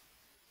 100,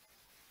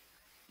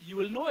 you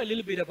will know a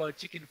little bit about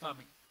chicken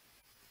farming.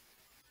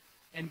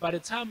 And by the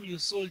time you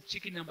sold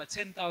chicken number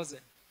 10,000,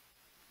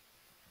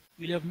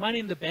 you'll have money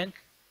in the bank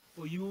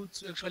for you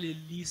to actually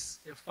lease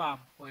a farm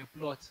or a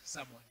plot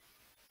somewhere.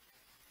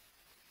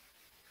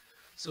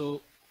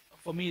 So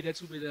for me, that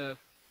would be the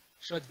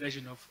short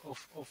version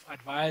of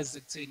advice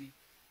that say,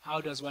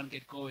 how does one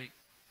get going?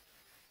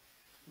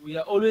 We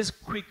are always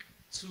quick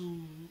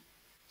to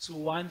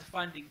want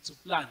funding to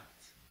plant,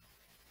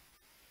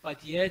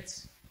 but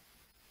yet,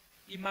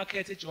 the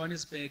market at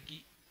Johannesburg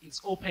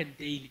is open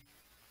daily.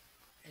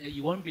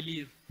 You won't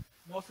believe,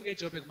 more forget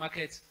Joburg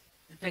market.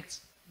 In fact,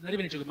 not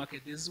even a Joburg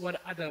market. This is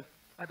what other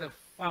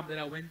farm that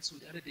I went to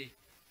the other day.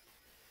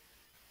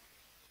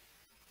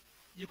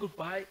 You could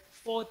buy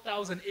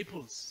 4,000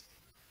 apples.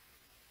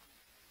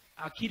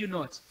 I kid you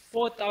not,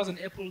 4,000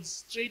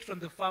 apples straight from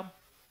the farm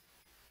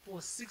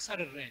for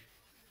 600 rand.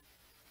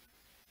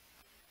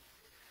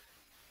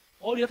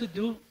 All you have to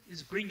do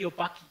is bring your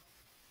bakkie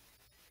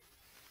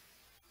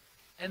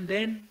and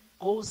then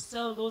go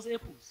sell those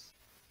apples.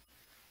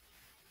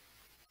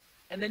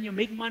 And then you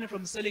make money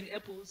from selling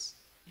apples.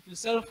 If you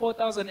sell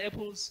 4,000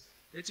 apples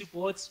that you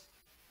bought,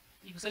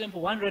 if you sell them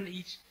for 1 rand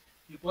each,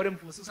 you bought them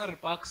for 600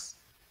 bucks,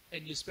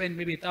 and you spend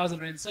maybe 1,000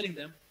 rand selling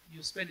them,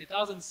 you spend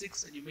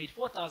 1,006 and you made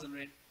 4,000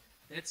 rand,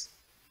 that's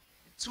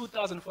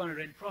 2,400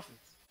 rand profit.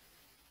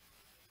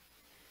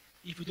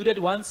 If you do that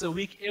once a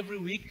week, every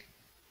week,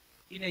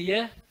 in a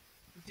year,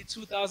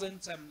 52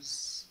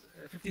 times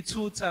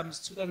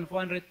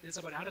 2,400, that's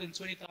about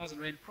 120,000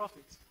 rand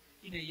profit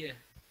in a year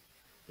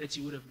that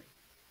you would have made.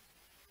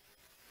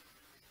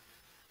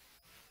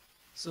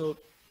 So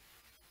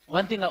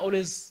one thing I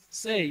always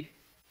say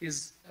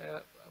is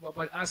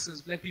about us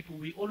as black people,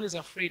 we're always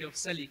afraid of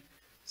selling.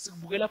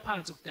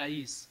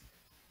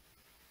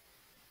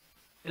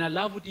 And I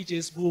love what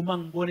DJs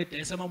boomang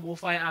bonnet, some more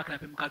fire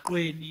akap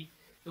emkakweni,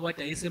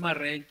 ewadayisa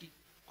ema-rank,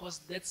 because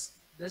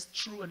that's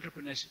true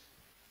entrepreneurship.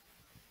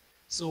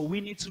 So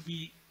we need to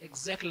be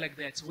exactly like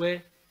that,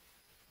 where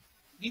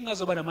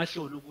ngingazoba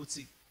namahloni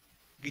ukuthi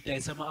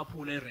ngidayisa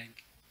ama-aphula e-rank.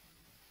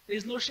 There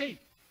is no shame.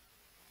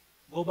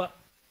 Ngoba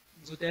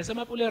ngizodayisa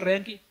ama-aphula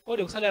e-rank,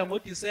 kodwa kusalayo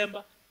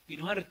ngoDisemba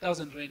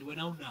ngino-100,000 rand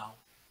wena unawo.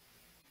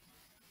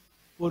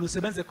 Wena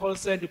usebenza e-call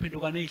center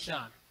uphendukana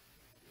ey'hlanu.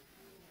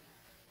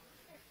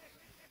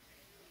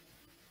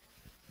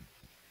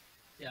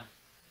 Yeah.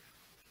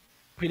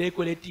 Phila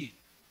ey'kweletini.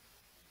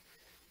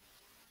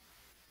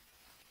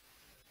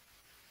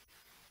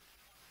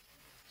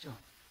 Sure.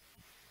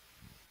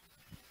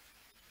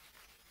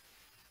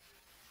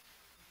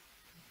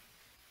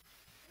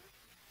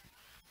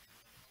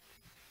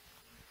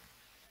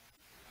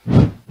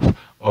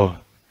 Oh,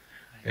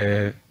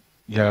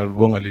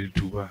 ngiyabonga leli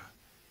thuba.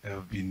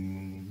 I've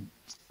been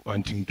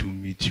wanting to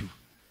meet you,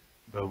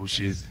 Babu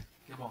Shezi.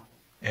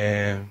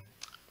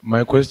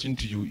 My question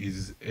to you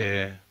is,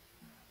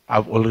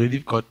 I've already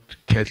got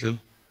cattle.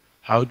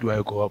 How do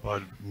I go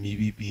about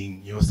maybe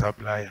being your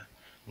supplier?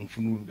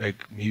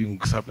 Like maybe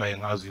supplying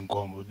ngazo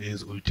inkomo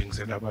lezi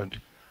ulithengisela abantu.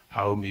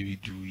 How maybe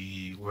do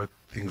we work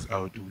things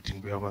out ukuthi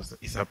ngibe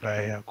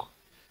supplier yakho?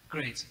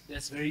 Great,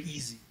 that's very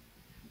easy.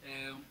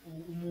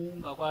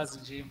 Ungakwazi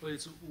nje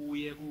mfowethu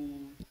uye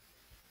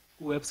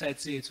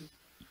ku-website yethu,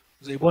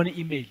 uzoyibona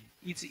i-email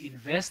ithi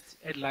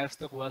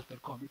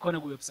invest@livestockwealth.com.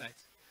 Ikhona ku-website.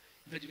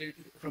 In fact,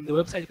 from the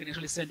website you can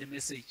actually send a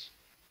message.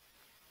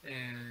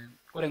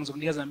 Kodwa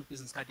ngizokunikeza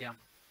business card yami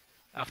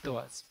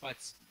afterwards. But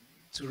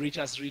to reach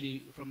us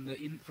really from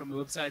the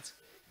website,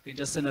 you can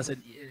just send us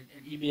an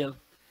email,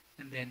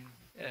 and then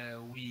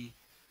we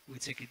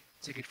take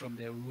it from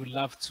there. We would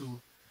love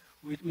to.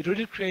 We're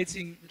really trying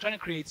to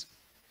create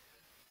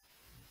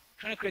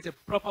a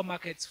proper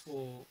market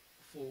for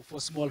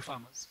small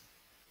farmers,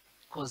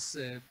 because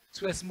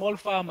to a small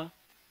farmer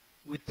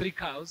with 3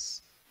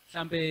 cows,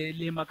 hlambe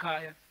le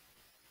makhaya,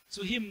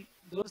 to him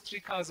those 3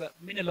 cows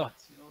mean a lot.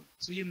 You know,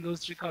 to him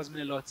those 3 cows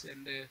mean a lot,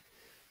 and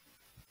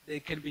they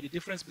can be the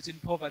difference between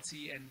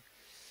poverty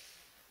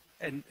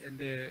and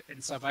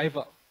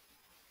survival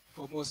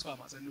for most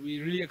farmers. And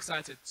we're really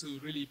excited to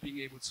really being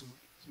able to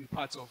be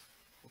part of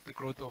the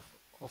growth of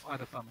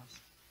other farmers.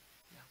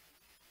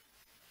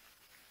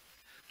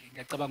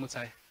 Ngiyacabanga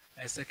ukuthi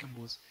ayisekho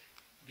imbuzo.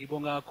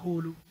 Ngibonga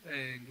kakhulu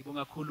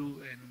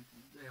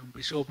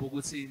umbishop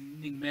ukuthi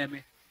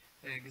ningimeme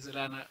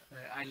ngizelana.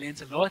 I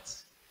learned a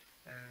lot.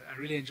 I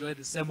really enjoyed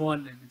the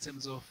sermon, and in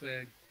terms of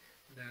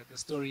the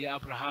story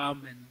of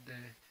Abraham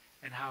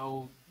and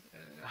how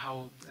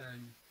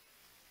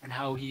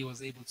he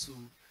was able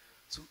to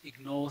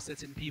ignore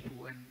certain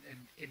people and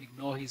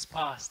ignore his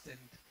past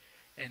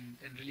and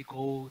really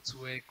go to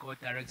where God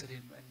directed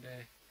him. And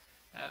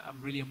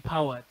I'm really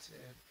empowered.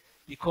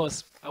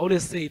 Because I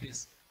always say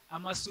this,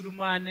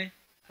 amasulumane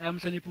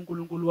ayamhlonipha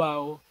uNkulunkulu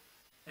wawo,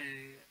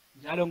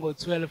 njalo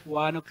ngo-12,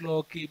 1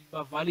 o'clock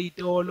bavala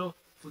itolo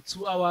for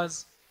 2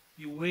 hours,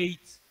 you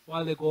wait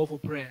while they go for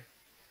prayer.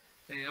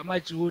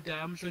 AmaJuda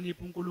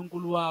ayamhlonipha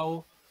uNkulunkulu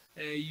wawo,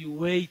 you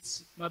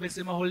wait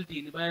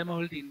mabesemaholidini, baya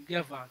emaholidini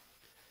kuyavala.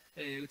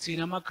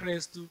 Thina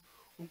amaKristu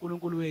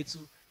uNkulunkulu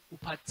wethu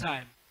u-part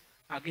time,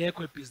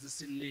 akekho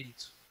ebhizinisini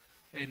lethu.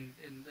 And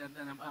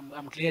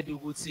I'm glad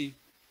ukuthi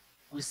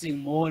we're seeing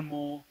more and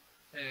more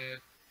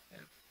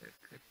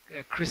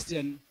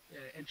Christian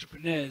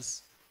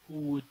entrepreneurs who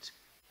would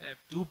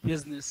do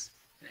business,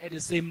 and at the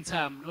same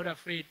time not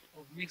afraid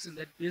of mixing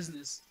that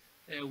business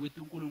with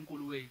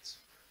uNkulunkulu wethu,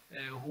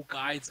 who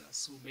guides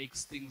us, who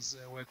makes things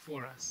work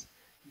for us.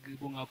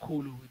 Ngibonga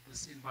kakhulu with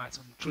this invite.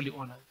 I'm truly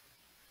honored.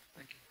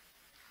 Thank you.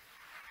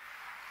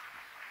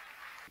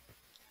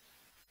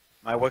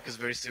 My work is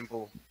very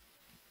simple.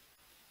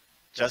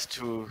 Just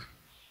to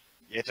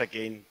yet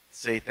again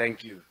say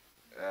thank you,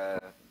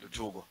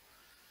 Ntuthuko.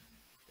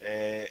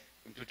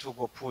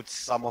 Ntuthuko puts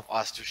some of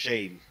us to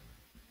shame.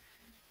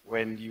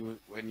 When you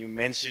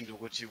mentioned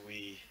ukuthi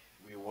we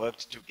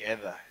worked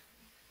together,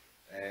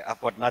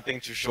 I've got nothing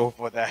to show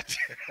for that.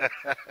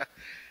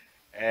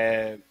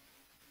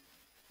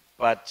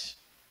 But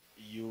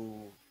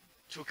you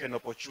took an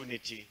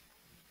opportunity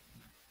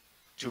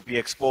to be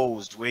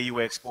exposed, where you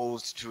were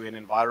exposed to an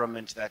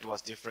environment that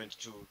was different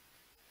to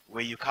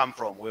where you come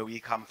from, where we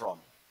come from,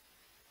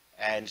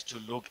 and to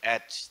look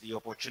at the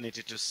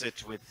opportunity to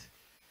sit with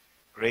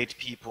great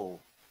people,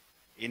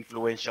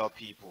 influential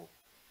people,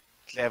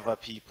 clever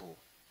people,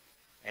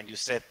 and you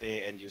sat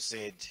there and you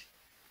said,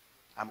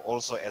 I'm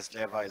also as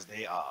clever as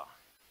they are.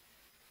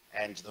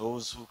 And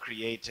those who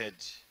created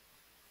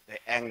the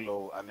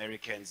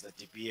Anglo-Americans, the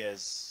De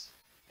Beers,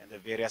 and the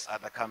various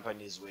other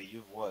companies where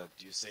you've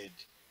worked, you said,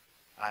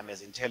 I'm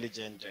as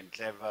intelligent and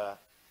clever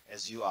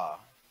as you are,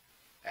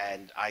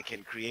 and I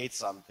can create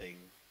something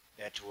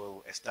that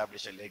will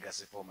establish a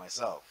legacy for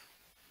myself.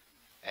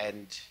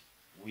 And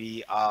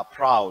we are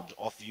proud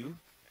of you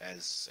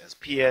as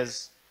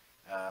peers,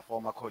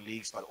 former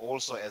colleagues, but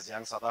also as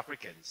young South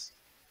Africans.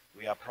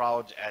 We are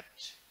proud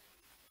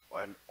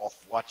of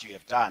what you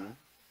have done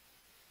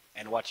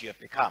and what you have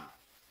become.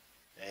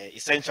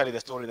 Essentially, the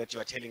story that you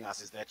are telling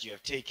us is that you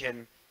have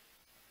taken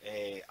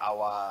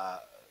our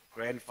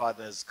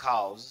grandfather's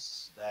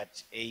cows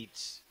that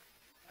ate,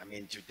 I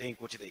mean, to think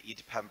what they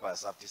eat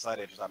Pampers. I've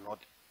decided that I'm not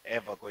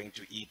ever going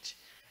to eat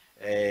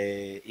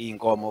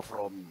inkomo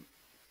from,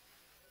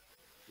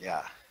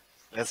 yeah,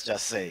 let's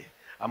just say.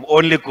 I'm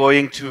only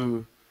going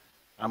to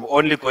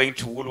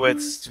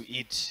Woolworths to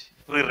eat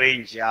free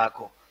range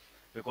yako.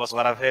 Because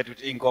what I've heard with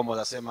inkomo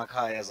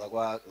zasemakhaya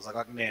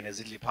zakwakunene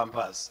zidla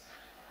Pampers.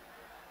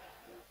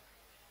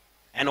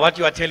 And what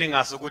you are telling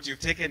us, Ugut, you've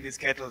taken these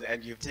cattle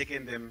and you've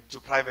taken them to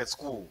private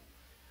school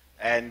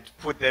and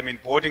put them in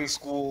boarding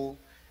school,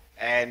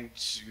 and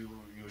you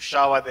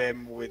shower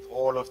them with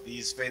all of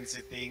these fancy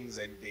things,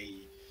 and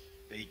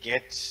they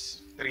get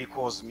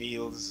 3-course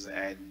meals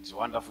and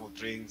wonderful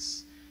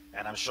drinks.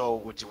 And I'm sure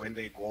Ugut, when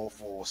they go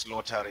for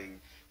slaughtering,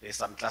 there's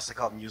some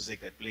classical music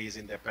that plays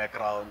in the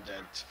background,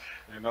 and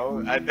you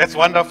know, that's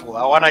wonderful.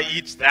 I want to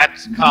eat that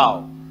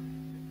cow.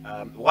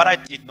 What I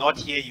did not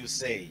hear you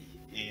say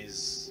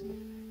is,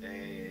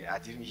 I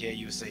didn't hear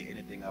you say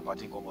anything about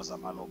inkomo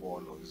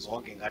zamalobolo.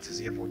 Zonke ngathi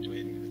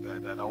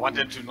ziyebhodweni. That I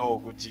wanted to know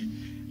ukuthi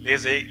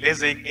lezi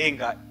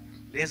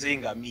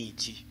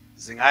ingamithi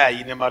zingaya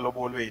yini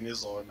emalobolweni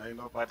zona, you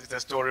know, but it's a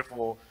story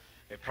for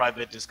a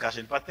private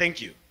discussion. But thank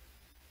you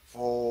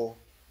for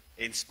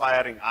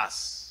inspiring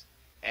us.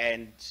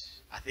 And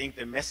I think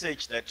the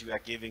message that you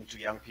are giving to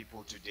young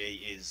people today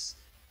is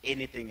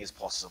anything is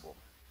possible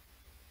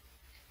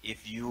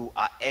if you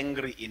are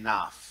angry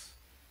enough.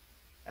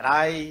 And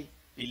I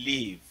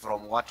believe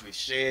from what we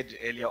shared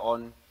earlier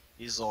on,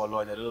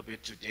 Izolo, and a little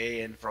bit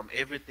today, and from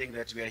everything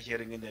that we are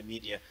hearing in the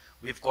media,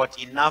 we've got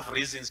enough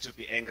reasons to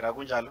be angry.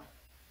 Akunjalo?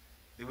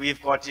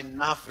 We've got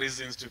enough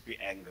reasons to be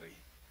angry.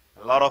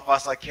 A lot of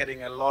us are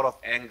carrying a lot of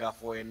anger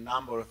for a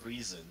number of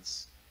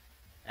reasons.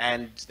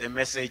 And the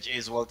message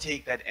is, well,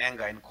 take that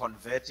anger and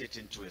convert it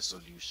into a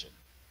solution.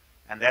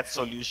 And that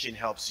solution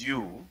helps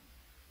you,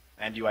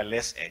 and you are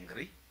less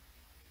angry.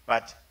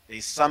 But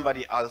there's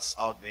somebody else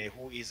out there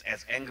who is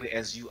as angry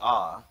as you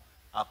are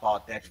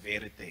about that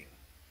very thing.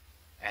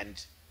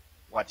 And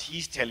what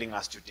he's telling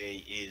us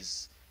today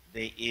is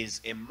there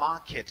is a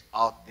market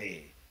out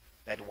there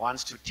that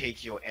wants to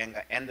take your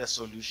anger and the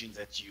solutions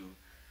that you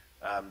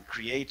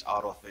create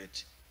out of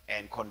it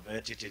and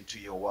convert it into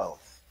your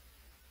wealth.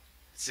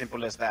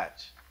 Simple as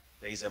that.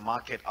 There is a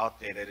market out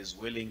there that is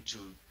willing to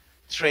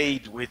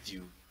trade with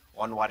you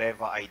on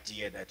whatever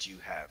idea that you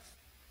have.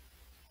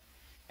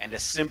 And a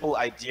simple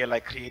idea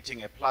like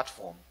creating a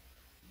platform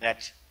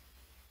that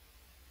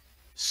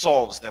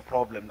solves the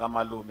problem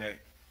ngamalume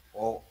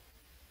or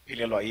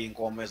pilelwa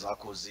yinkomo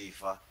zakho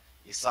zifa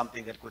is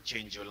something that could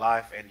change your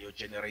life and your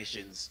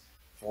generations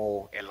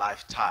for a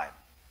lifetime.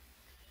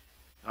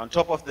 And on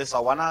top of this, I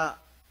want to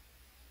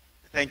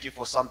thank you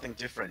for something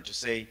different, to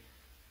say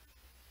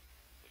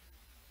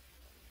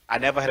I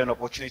never had an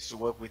opportunity to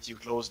work with you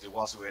closely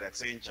whilst we were at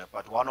Accenture,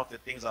 but one of the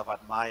things I've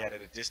admired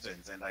at a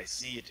distance, and I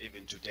see it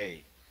even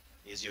today,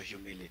 is your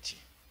humility.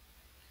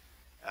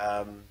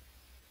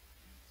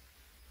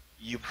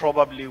 You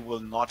probably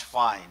will not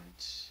find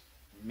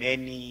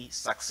many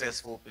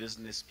successful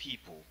business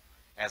people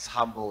as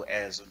humble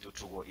as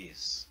Ntuthuko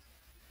is.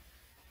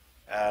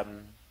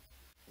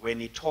 When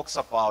he talks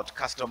about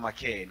customer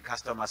care and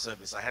customer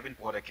service, I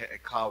haven't bought a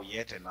cow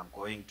yet, and I'm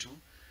going to.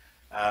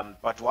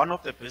 But one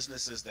of the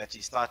businesses that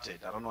he started,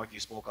 I don't know if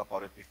you spoke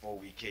about it before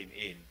we came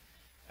in,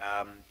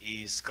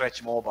 is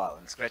Scratch Mobile.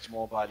 And Scratch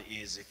Mobile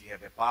is if you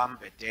have a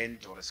bump, a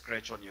dent, or a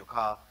scratch on your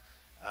car,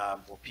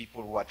 for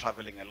people who are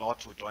traveling a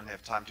lot, who don't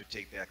have time to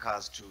take their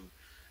cars to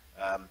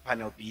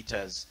panel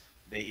beaters,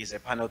 there is a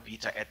panel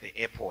beater at the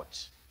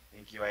airport. I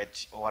think you're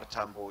at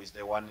Tambo, is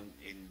the one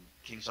in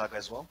King Shaka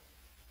as well?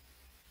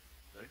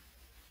 Sorry?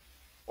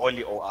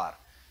 Only OR.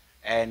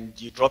 And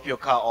you drop your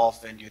car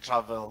off and you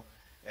travel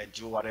and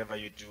do whatever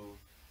you do.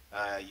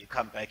 You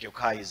come back, your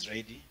car is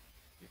ready.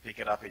 You pick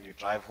it up and you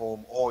drive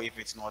home, or if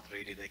it's not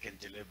ready, they can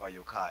deliver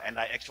your car. And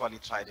I actually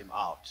tried him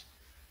out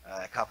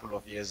a couple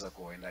of years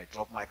ago, and I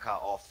dropped my car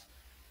off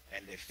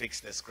and they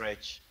fixed the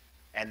scratch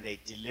and they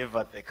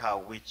delivered the car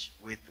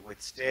with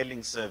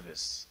sterling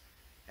service.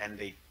 And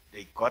they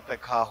got the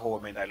car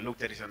home, and I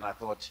looked at it and I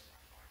thought,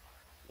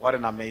 what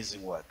an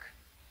amazing work.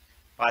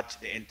 But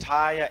the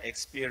entire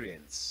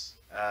experience,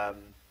 I'm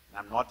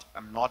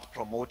not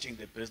promoting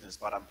the business,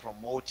 but I'm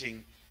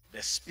promoting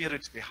the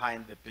spirit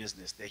behind the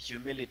business, the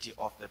humility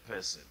of the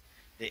person.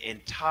 The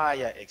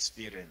entire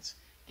experience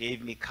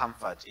gave me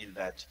comfort in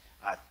that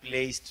I've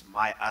placed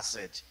my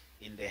asset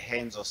in the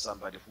hands of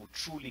somebody who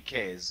truly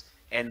cares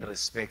and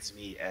respects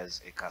me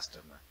as a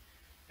customer.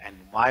 And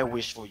my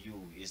wish for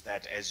you is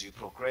that as you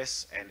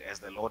progress and as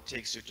the Lord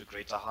takes you to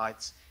greater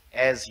heights,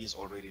 as He's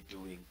already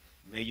doing,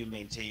 may you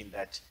maintain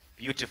that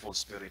beautiful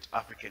spirit,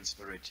 African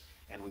spirit,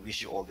 and we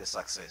wish you all the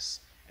success.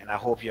 And I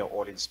hope you're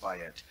all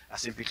inspired.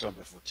 Asimphi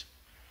hlombe futhi.